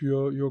bilmem ne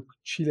yapıyor. Yok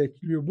çil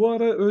ekliyor. Bu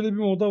ara öyle bir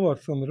moda var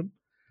sanırım.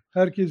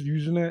 Herkes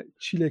yüzüne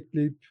çil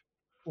ekleyip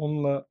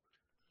onunla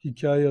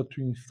hikaye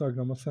atıyor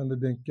Instagram'a. Sen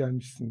de denk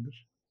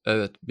gelmişsindir.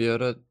 Evet, bir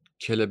ara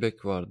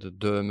kelebek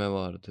vardı, dövme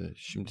vardı.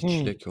 Şimdi Hı.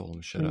 çilek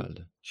olmuş Şimdi herhalde.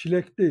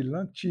 çilek değil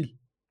lan, çil.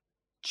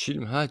 Çil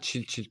mi? Ha,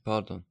 çil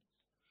pardon.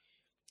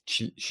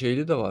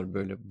 Şeyli de var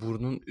böyle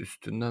burnun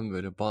üstünden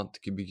böyle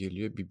bant gibi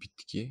geliyor bir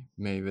bitki.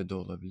 Meyve de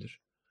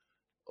olabilir.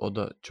 O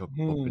da çok Hı.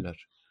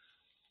 popüler.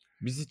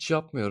 Biz hiç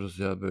yapmıyoruz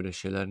ya böyle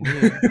şeyler.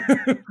 Niye?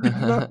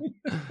 Bilmem.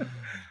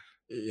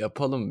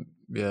 Yapalım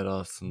bir ara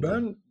aslında.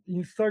 Ben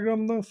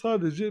Instagram'dan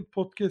sadece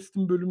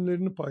podcast'in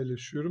bölümlerini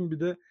paylaşıyorum. Bir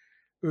de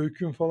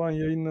öyküm falan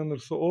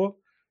yayınlanırsa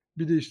o.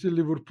 Bir de işte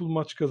Liverpool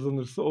maç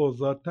kazanırsa o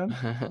zaten.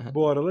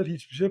 Bu aralar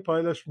hiçbir şey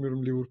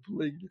paylaşmıyorum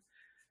Liverpool'la ilgili.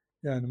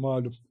 Yani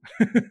malum.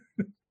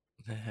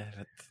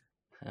 Evet.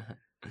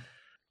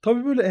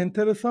 Tabii böyle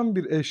enteresan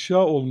bir eşya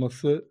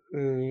olması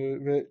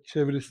ve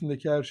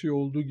çevresindeki her şeyi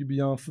olduğu gibi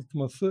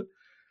yansıtması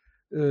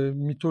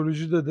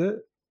mitolojide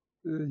de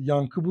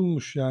yankı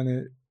bulmuş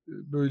yani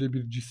böyle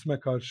bir cisme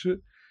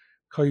karşı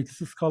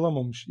kayıtsız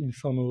kalamamış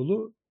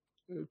insanoğlu.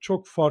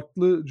 Çok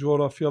farklı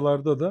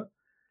coğrafyalarda da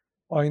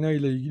ayna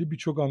ile ilgili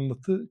birçok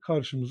anlatı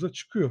karşımıza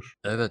çıkıyor.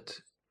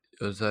 Evet.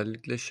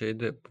 Özellikle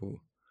şeyde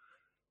bu.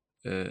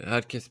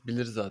 Herkes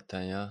bilir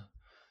zaten ya.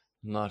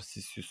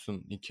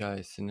 Narsisyus'un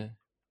hikayesini. Hı hı.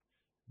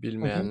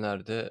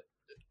 Bilmeyenler de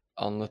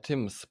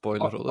anlatayım mı?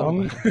 Spoiler olur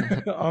mu?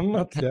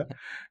 Anlat ya.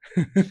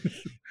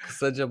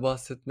 Kısaca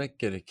bahsetmek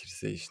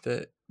gerekirse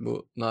işte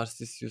bu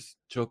Narsisyus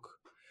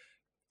çok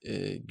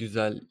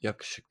güzel,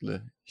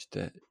 yakışıklı,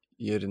 işte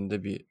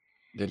yerinde bir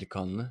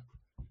delikanlı.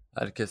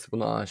 Herkes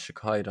buna aşık,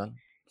 hayran.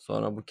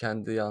 Sonra bu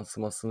kendi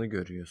yansımasını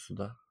görüyor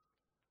suda.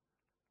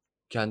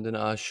 Kendine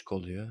aşık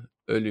oluyor,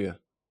 ölüyor.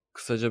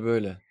 Kısaca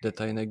böyle.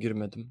 Detayına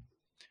girmedim.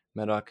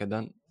 Merak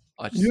eden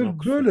açsın Yok,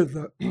 okusun. böyle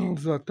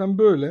zaten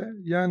böyle.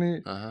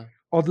 Yani Aha,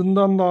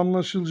 adından da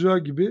anlaşılacağı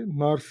gibi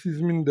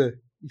narsizmin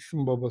de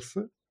isim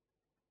babası.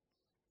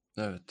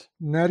 evet.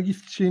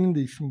 Nergis Çiçek'in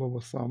de isim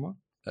babası ama.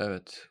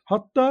 Evet.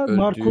 Hatta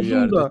Öldüğü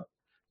yerde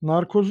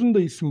narkozun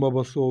da isim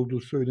babası olduğu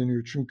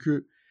söyleniyor.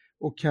 Çünkü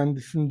o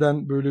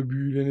kendisinden böyle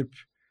büyülenip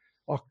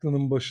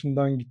aklının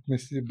başından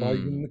gitmesi, hmm,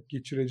 baygınlık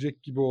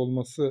geçirecek gibi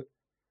olmasından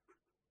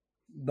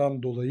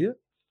dolayı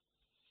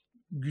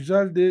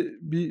güzel de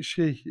bir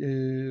şey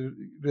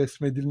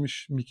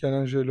resmedilmiş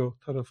Michelangelo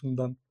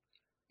tarafından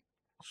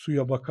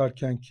suya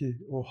bakarken ki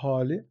o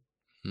hali.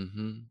 hı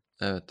hı,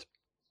 evet.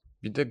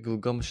 Bir de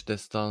Gılgamış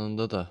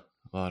Destanı'nda da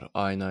var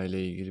Ayna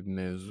ile ilgili bir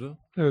mevzu.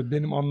 Evet,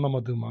 benim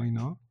anlamadığım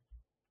ayna.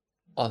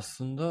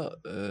 Aslında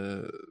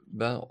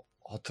ben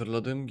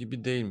hatırladığım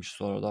gibi değilmiş.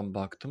 Sonradan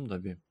baktım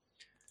da bir.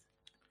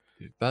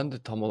 Ben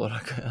de tam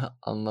olarak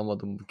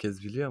anlamadım bu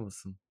kez, biliyor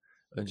musun?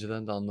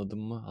 Önceden de anladım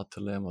mı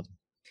hatırlayamadım.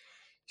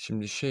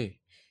 Şimdi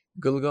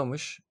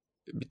Gılgamış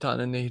bir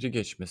tane nehri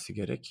geçmesi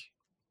gerek.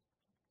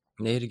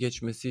 Nehri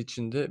geçmesi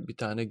için de bir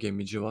tane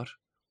gemici var.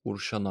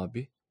 Urşan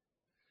abi.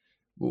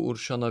 Bu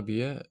Urşan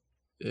abiye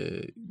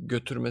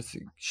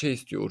götürmesi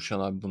istiyor Urşan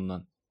abi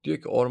bundan.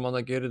 Diyor ki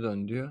ormana geri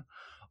dön diyor.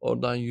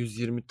 Oradan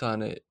 120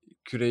 tane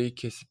küreyi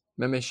kesip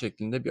meme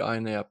şeklinde bir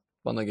ayna yap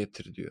bana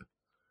getir diyor.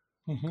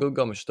 Hı hı.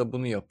 Gılgamış da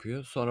bunu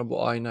yapıyor. Sonra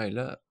bu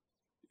aynayla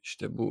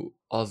işte bu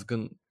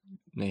azgın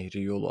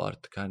nehri, yolu,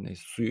 artık her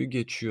neyse, suyu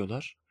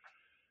geçiyorlar.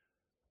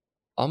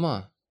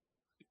 Ama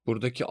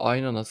buradaki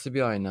ayna nasıl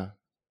bir ayna?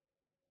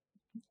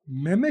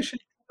 Meme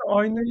şeklinde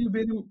aynayı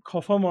benim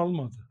kafam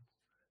almadı.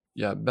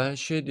 Ya ben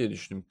diye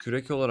düşündüm.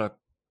 Kürek olarak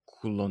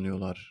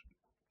kullanıyorlar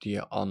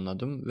diye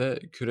anladım ve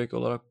kürek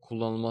olarak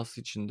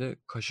kullanılması için de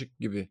kaşık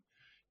gibi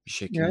bir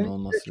şeklin Yani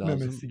olması inek lazım.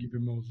 memesi gibi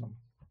mi o zaman?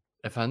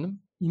 Efendim?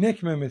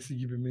 İnek memesi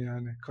gibi mi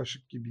yani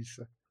kaşık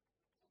gibiyse?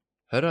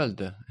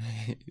 Herhalde.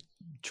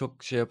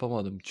 Çok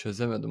yapamadım,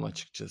 çözemedim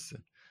açıkçası.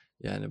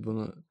 Yani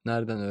bunu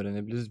nereden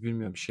öğrenebiliriz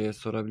bilmiyorum.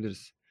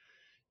 Sorabiliriz.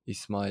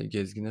 İsmail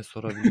Gezgin'e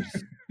sorabiliriz.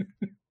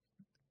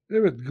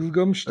 Evet,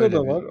 Gılgamış'ta Öyle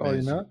da bir var mevzu.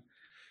 ayna.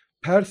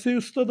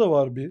 Perseus'ta da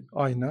var bir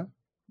ayna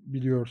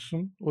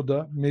biliyorsun. O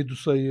da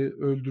Medusa'yı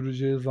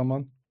öldüreceği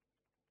zaman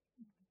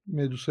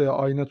Medusa'ya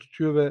ayna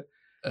tutuyor ve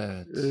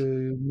Evet.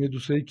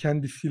 Medusa'yı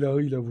kendi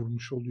silahıyla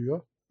vurmuş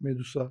oluyor.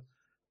 Medusa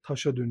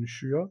taşa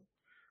dönüşüyor.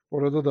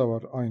 Orada da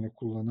var ayna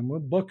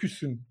kullanımı.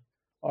 Baküs'ün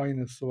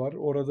aynası var.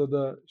 Orada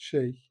da e,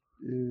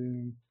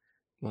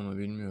 Onu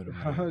bilmiyorum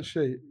bu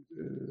arada. e,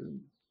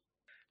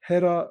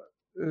 Hera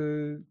e,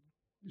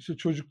 işte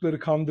çocukları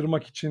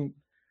kandırmak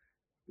için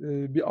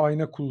bir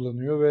ayna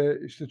kullanıyor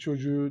ve işte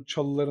çocuğu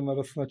çalıların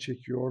arasına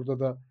çekiyor. Orada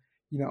da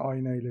yine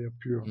aynayla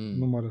yapıyor Hmm,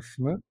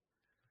 numarasını.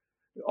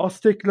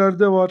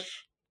 Azteklerde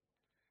var.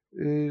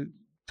 E,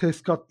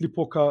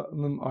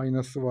 Tezcatlipoca'nın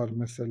aynası var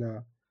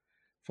mesela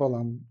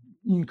falan.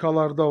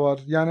 İnkalarda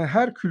var. Yani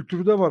her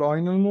kültürde var.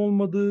 Aynanın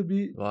olmadığı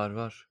bir var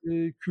var.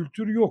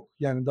 kültür yok.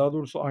 Yani daha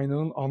doğrusu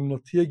aynanın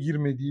anlatıya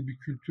girmediği bir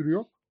kültür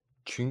yok.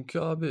 Çünkü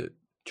abi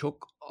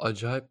çok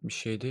acayip bir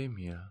şey değil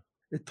mi ya?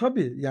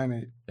 Tabii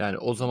yani Yani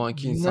o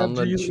zamanki binlerce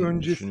insanlar yıl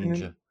için düşününce.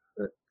 öncesinin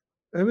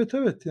evet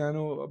evet yani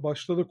o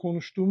başta da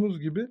konuştuğumuz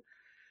gibi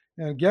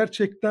yani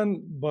gerçekten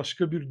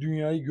başka bir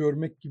dünyayı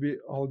görmek gibi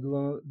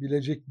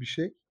algılanabilecek bir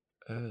şey.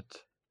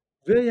 Evet.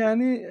 Ve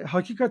yani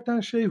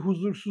hakikaten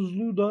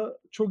huzursuzluğu da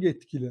çok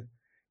etkili.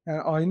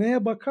 Yani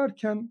aynaya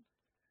bakarken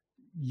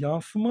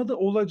yansıma da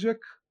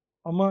olacak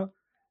ama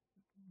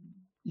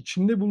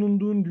içinde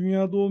bulunduğun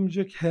dünyada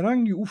olmayacak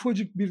herhangi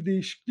ufacık bir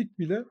değişiklik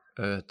bile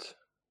Evet.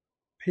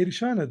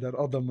 perişan eder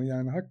adamı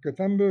yani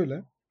hakikaten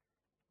böyle.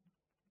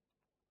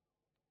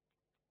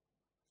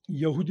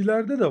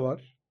 Yahudilerde de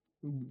var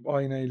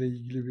ayna ile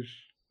ilgili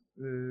bir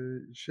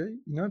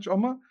inanç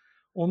ama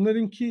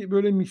onlarınki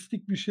böyle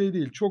mistik bir şey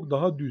değil. Çok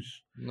daha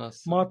düz.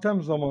 Nasıl?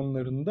 Matem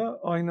zamanlarında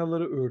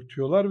aynaları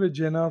örtüyorlar ve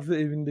cenaze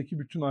evindeki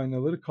bütün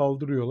aynaları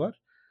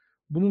kaldırıyorlar.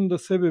 Bunun da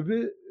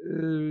sebebi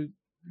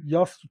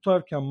yas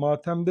tutarken,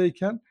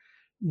 matemdeyken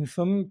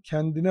insanın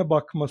kendine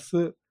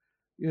bakması,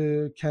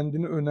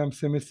 kendini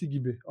önemsemesi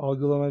gibi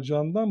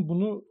algılanacağından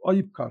bunu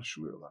ayıp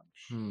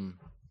karşılıyorlarmış. Hmm.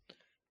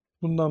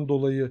 Bundan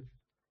dolayı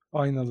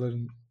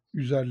aynaların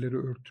üzerleri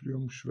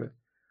örtülüyormuş ve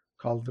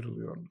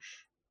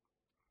kaldırılıyormuş.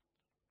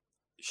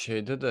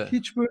 Şeyde de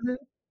Hiç böyle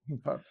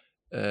pardon.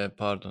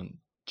 pardon,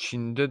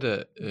 Çin'de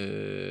de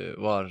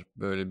var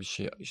böyle bir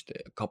şey. İşte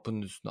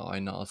kapının üstüne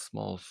ayna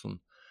asma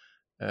olsun.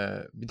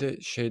 Bir de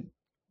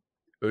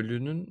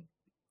ölünün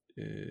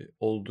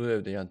olduğu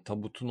evde, yani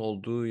tabutun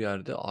olduğu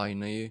yerde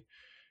aynayı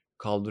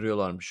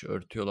kaldırıyorlarmış,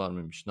 örtüyorlar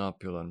mıymış, ne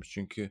yapıyorlarmış?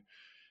 Çünkü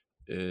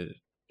e,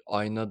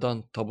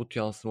 aynadan tabut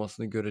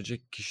yansımasını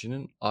görecek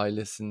kişinin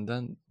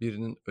ailesinden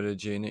birinin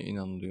öleceğine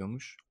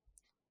inanılıyormuş.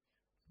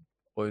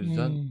 O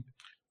yüzden Hımm.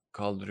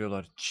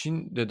 kaldırıyorlar.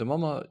 Çin dedim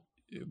ama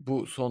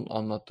bu son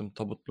anlattığım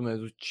tabutlu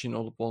mevzu Çin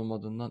olup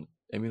olmadığından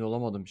emin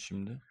olamadım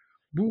şimdi.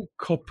 Bu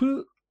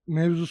kapı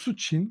mevzusu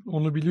Çin,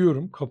 onu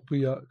biliyorum.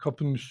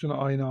 Kapının üstüne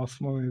ayna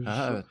asma Ha,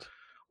 mevzusu. evet.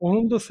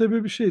 Onun da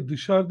sebebi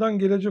dışarıdan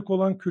gelecek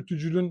olan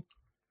kötücülün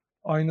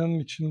aynanın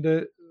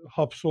içinde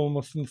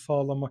hapsolmasını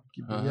sağlamak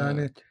gibi. Ha, Yani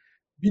evet.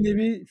 bir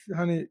nevi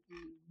hani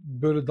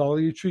böyle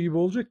dalga geçiyor gibi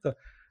olacak da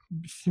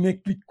bir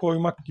sineklik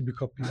koymak gibi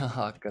kapıya.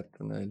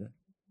 Hakikaten öyle.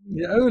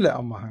 Ya öyle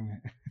ama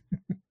hani.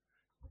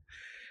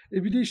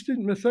 Bir de işte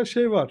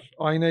mesela var.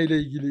 Ayna ile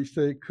ilgili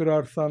işte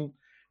kırarsan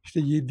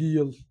 7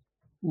 yıl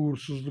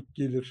uğursuzluk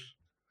gelir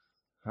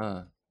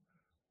Ha,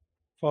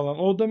 falan.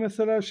 O da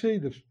mesela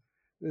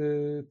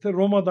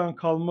Roma'dan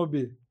kalma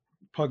bir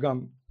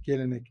pagan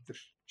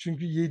gelenektir.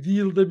 Çünkü 7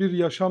 yılda bir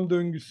yaşam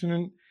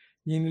döngüsünün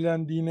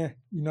yenilendiğine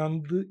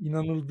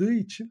inanıldığı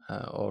için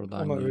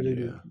oradan ona öyle bir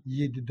geliyor.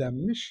 7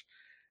 denmiş.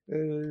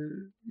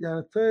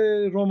 Yani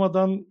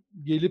Roma'dan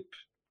gelip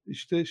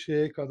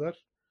şeye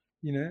kadar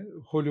yine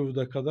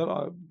Hollywood'a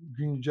kadar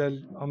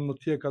güncel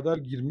anlatıya kadar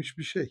girmiş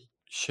bir şey.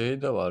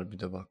 Şey de var bir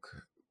de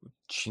bak.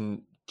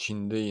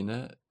 Çin'de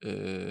yine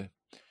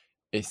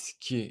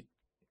eski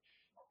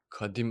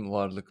kadim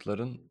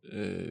varlıkların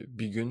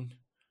bir gün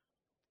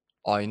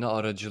ayna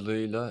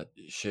aracılığıyla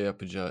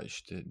yapacağı,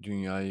 işte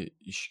dünyayı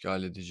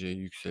işgal edeceği,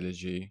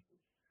 yükseleceği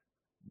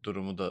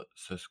durumu da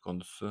söz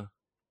konusu.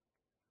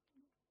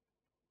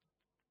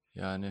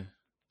 Yani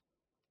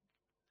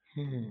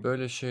Hmm.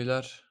 böyle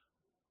şeyler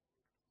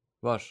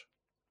var.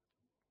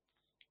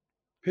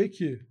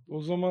 Peki,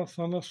 o zaman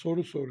sana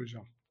soru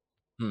soracağım.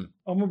 Hı.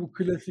 Ama bu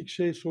klasik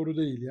soru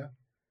değil ya.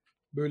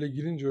 Böyle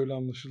girince öyle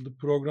anlaşıldı.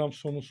 Program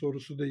sonu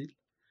sorusu değil.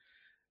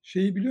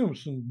 Biliyor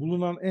musun?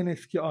 Bulunan en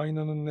eski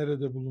aynanın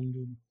nerede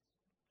bulunduğunu.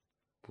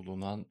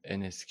 Bulunan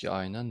en eski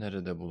ayna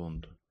nerede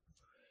bulundu?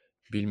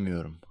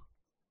 Bilmiyorum.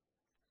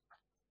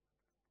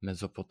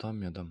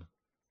 Mezopotamya'da mı?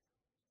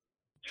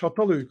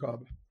 Çatalhöyük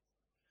abi.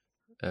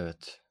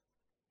 Evet.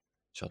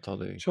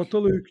 Çatalhöyük.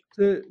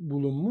 Çatalhöyük'te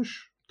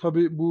bulunmuş.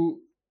 Tabii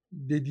bu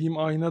dediğim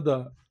ayna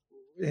da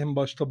en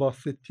başta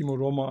bahsettiğim o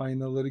Roma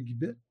aynaları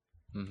gibi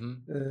Hı hı.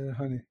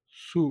 hani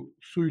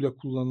suyla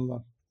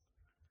kullanılan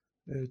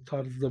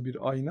tarzda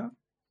bir ayna.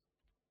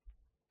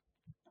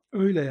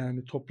 Öyle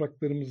yani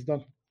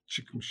topraklarımızdan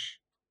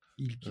çıkmış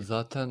ilki.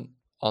 Zaten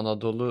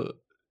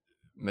Anadolu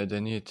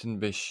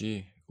medeniyetin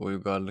beşiği,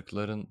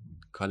 uygarlıkların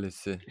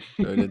kalesi.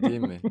 Öyle değil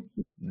mi?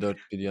 Dört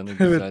bir yanı Evet,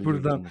 güzel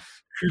buradan yurdumuz.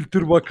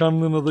 Kültür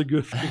Bakanlığı'na da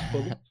göz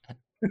kırpalım.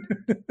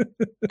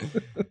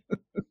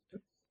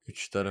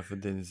 Üç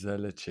tarafı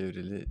denizlerle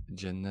çevrili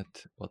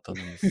cennet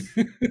vatanımız.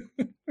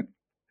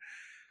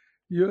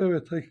 Yo,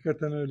 evet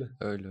hakikaten öyle.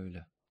 Öyle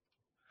öyle.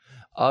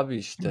 Abi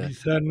işte.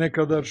 Biz her ne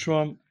kadar şu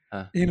an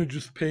Heh, en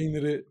ucuz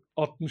peyniri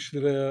 60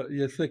 liraya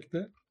yesek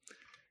de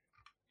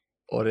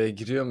oraya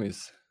giriyor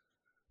muyuz?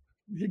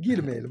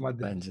 girmeyelim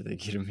hadi. Bence de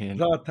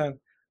girmeyelim.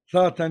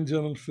 Zaten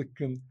canım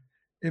sıkkın.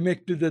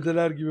 Emekli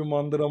dedeler gibi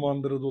mandıra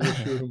mandıra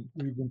dolaşıyorum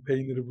uygun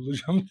peyniri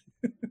bulacağım.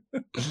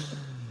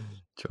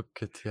 Çok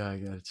kötü ya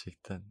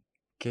gerçekten.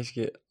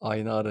 Keşke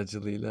ayna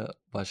aracılığıyla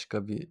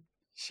başka bir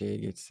şeye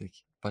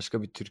geçsek.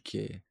 Başka bir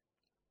Türkiye'ye.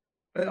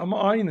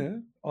 Ama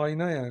aynı.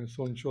 Ayna yani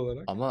sonuç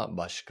olarak. Ama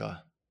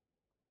başka.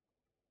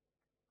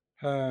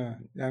 He,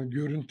 yani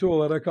görüntü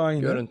olarak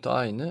aynı. Görüntü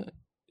aynı,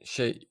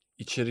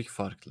 içerik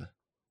farklı.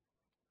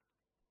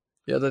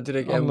 Ya da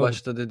direkt en Anladım.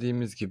 başta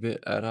dediğimiz gibi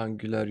Erhan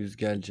Güler yüz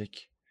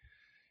gelecek.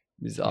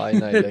 Bizi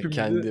aynayla Hepimizi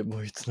kendi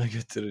boyutuna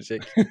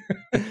götürecek.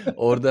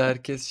 Orada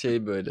herkes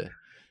böyle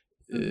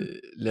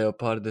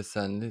leopar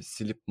desenli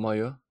slip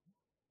mayo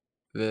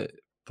ve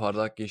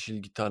parlak yeşil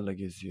gitarla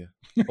geziyor.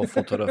 O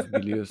fotoğrafı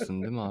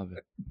biliyorsun değil mi abi?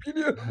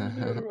 biliyorum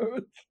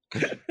evet.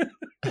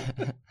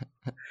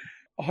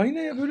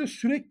 Aynaya böyle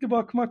sürekli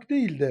bakmak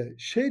değil de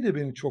de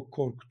beni çok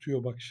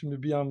korkutuyor bak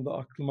şimdi bir anda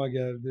aklıma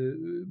geldi.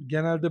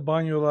 Genelde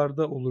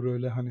banyolarda olur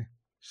öyle hani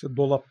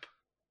dolap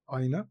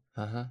ayna.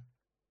 Aha,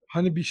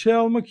 Hani bir şey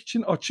almak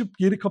için açıp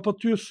geri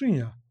kapatıyorsun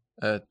ya.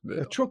 evet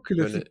Ya çok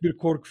böyle klasik bir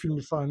korku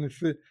filmi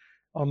sahnesi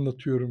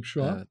anlatıyorum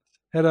şu an. evet.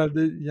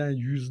 Herhalde yani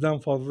 100'den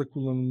fazla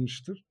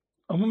kullanılmıştır.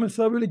 Ama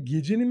mesela böyle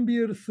gecenin bir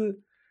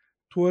yarısı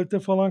tuvalete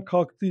falan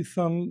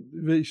kalktıysan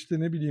ve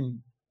ne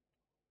bileyim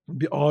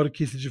bir ağrı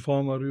kesici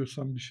falan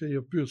arıyorsan, bir şey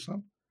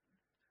yapıyorsan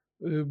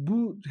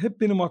bu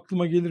hep benim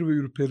aklıma gelir ve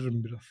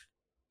ürperirim biraz.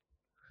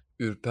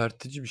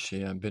 Ürpertici bir şey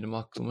yani. Benim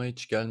aklıma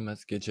hiç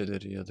gelmez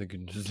geceleri ya da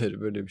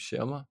gündüzleri böyle bir şey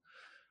ama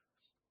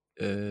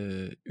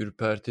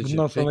ürpertici.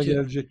 Bundan sonra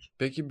gelecek.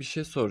 Peki bir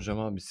şey soracağım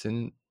abi.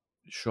 Senin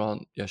şu an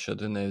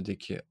yaşadığın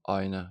evdeki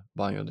ayna,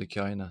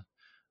 banyodaki ayna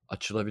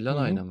açılabilen Hı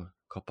hı. ayna mı?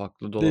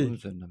 Kapaklı dolabın Değil.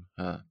 üzerinde mi?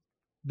 Ha.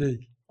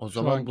 Değil. O Şu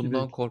zaman anki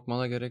bundan değil.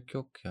 korkmana gerek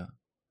yok ya.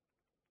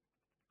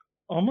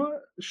 Ama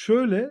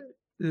şöyle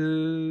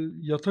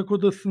yatak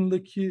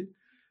odasındaki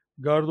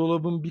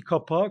gardırobun bir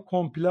kapağı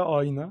komple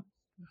ayna.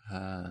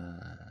 Ha,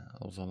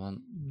 o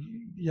zaman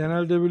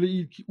Genelde böyle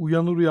ilk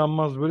uyanır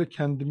uyanmaz böyle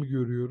kendimi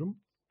görüyorum.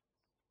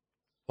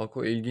 bak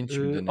o ilginç bir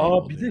deneyim Bir de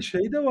oluyor.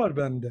 şey de var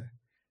bende.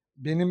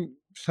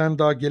 Sen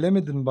daha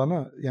gelemedin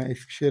bana. Yani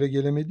Eskişehir'e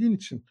gelemediğin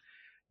için.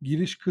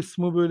 Giriş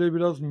kısmı böyle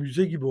biraz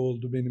müze gibi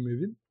oldu benim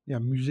evin.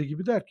 Yani müze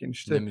gibi derken Ne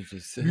işte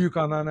müzesi? büyük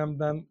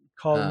anneannemden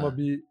kalma Ha,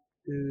 bir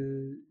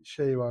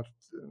şey var.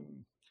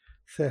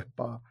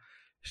 Sehpa.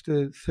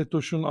 İşte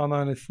Setoş'un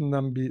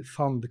anneannesinden bir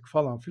sandık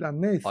falan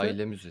filan neyse.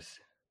 aile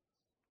müzesi.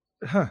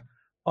 Heh,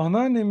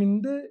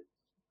 anneannemin de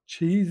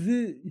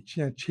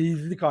yani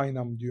çeyizlik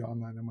aynam diyor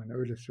anneannem, hani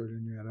öyle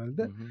söyleniyor Hı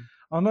herhalde. hı.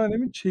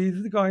 Anneannemin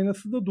çeyizlik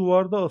aynası da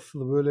duvarda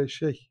asılı böyle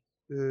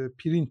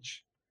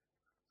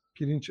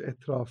pirinç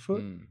etrafı.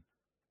 Hmm.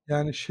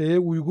 Yani şeye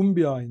uygun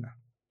bir ayna.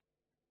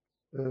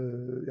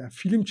 Yani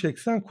film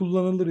çeksen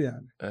kullanılır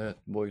yani. Evet,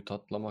 boyut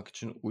atlamak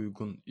için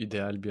uygun,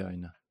 ideal bir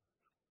ayna.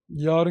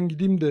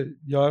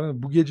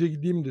 Bu gece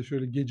gideyim de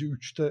şöyle gece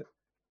 3'te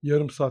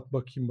yarım saat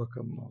bakayım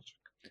bakalım ne olacak.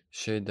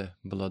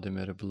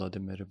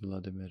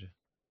 Vladimir'i.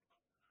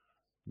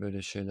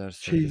 Böyle şeyler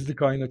söylüyor.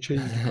 Çeyizlik ayna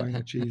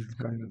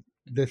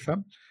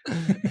desem.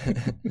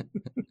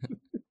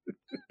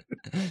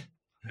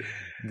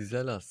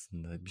 Güzel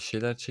aslında. Bir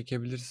şeyler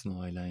çekebilirsin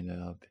o eyeliner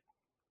abi.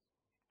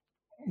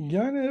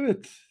 Yani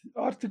evet,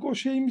 artık o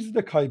şeyimizi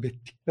de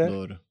kaybettik be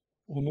Doğru.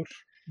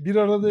 Onur. Bir Bir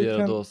arada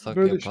aradayken olsak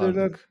böyle şeyler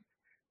yapardık.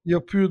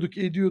 yapıyorduk,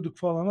 ediyorduk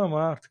falan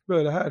ama artık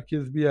böyle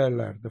herkes bir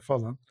yerlerde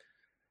falan.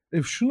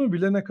 Şunu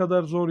bile ne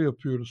kadar zor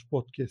yapıyoruz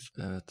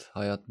podcast'te. Evet,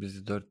 hayat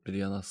bizi dört bir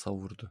yana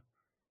savurdu.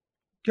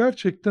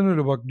 Gerçekten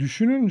öyle, bak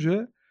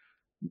düşününce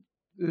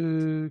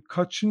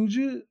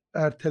kaçıncı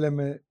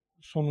erteleme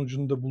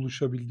sonucunda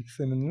buluşabildik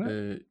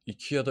seninle?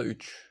 2 ya da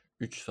 3.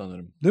 3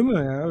 sanırım. Değil mi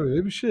ya,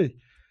 öyle bir şey.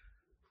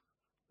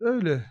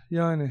 Öyle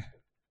yani,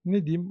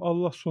 ne diyeyim,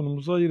 Allah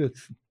sonumuzu hayır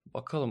etsin.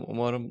 Bakalım,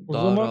 umarım O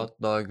daha zaman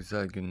rahat, daha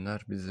güzel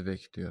günler bizi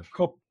bekliyor.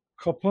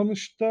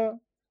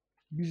 kapanışta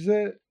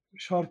bize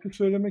şarkı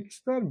söylemek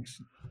ister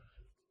misin?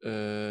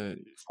 Ee,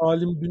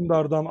 Salim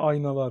Dündar'dan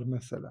Aynalar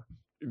mesela.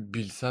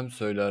 Bilsem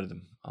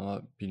söylerdim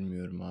ama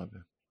bilmiyorum abi.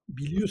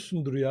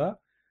 Biliyorsundur ya.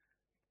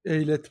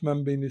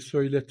 Eğletmem beni,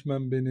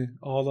 söyletmem beni,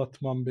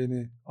 ağlatmam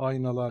beni,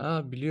 aynalar.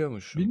 Ha,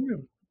 biliyormuşum. Bilmiyor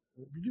musun?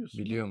 Biliyorsun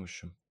ha.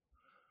 Biliyormuşum.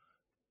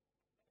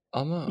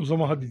 Ama O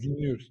zaman hadi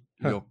dinliyoruz.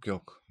 Heh,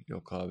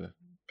 yok abi.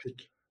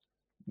 peki.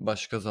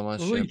 Başka zaman O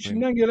şey zaman yapayım.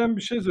 içinden gelen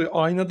bir şey söyle.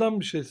 Aynadan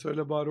bir şey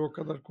söyle bari, o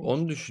kadar Onu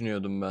konuştuk.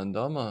 düşünüyordum ben de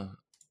ama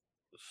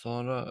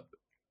sonra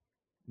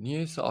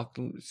niyeyse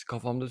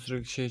kafamda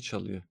sürekli şey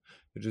çalıyor.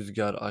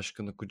 Rüzgar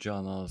aşkını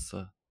kucağına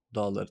alsa,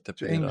 dağları En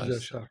tepeleri güzel aşsa.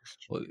 şarkısı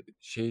O çünkü.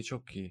 şeyi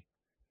çok iyi.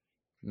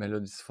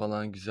 Melodisi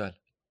falan güzel.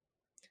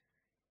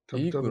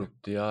 Tabii İyi tabii.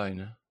 gruptu ya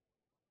aynı.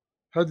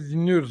 Hadi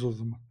dinliyoruz o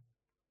zaman.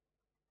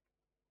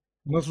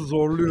 Nasıl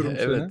zorluyorum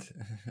seni? Evet.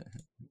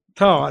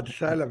 Tamam hadi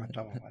söyleme,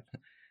 tamam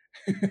hadi.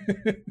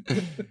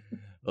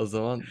 O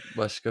zaman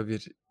başka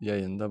bir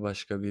yayında,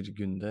 başka bir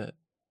günde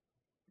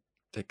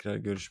tekrar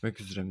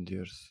görüşmek üzere mi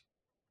diyoruz?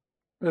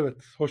 Evet,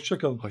 hoşça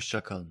kalın.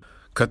 Hoşça kalın.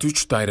 Kat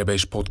 3 Daire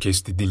 5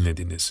 podcast'i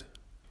dinlediniz.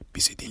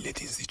 Bizi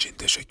dinlediğiniz için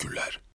teşekkürler.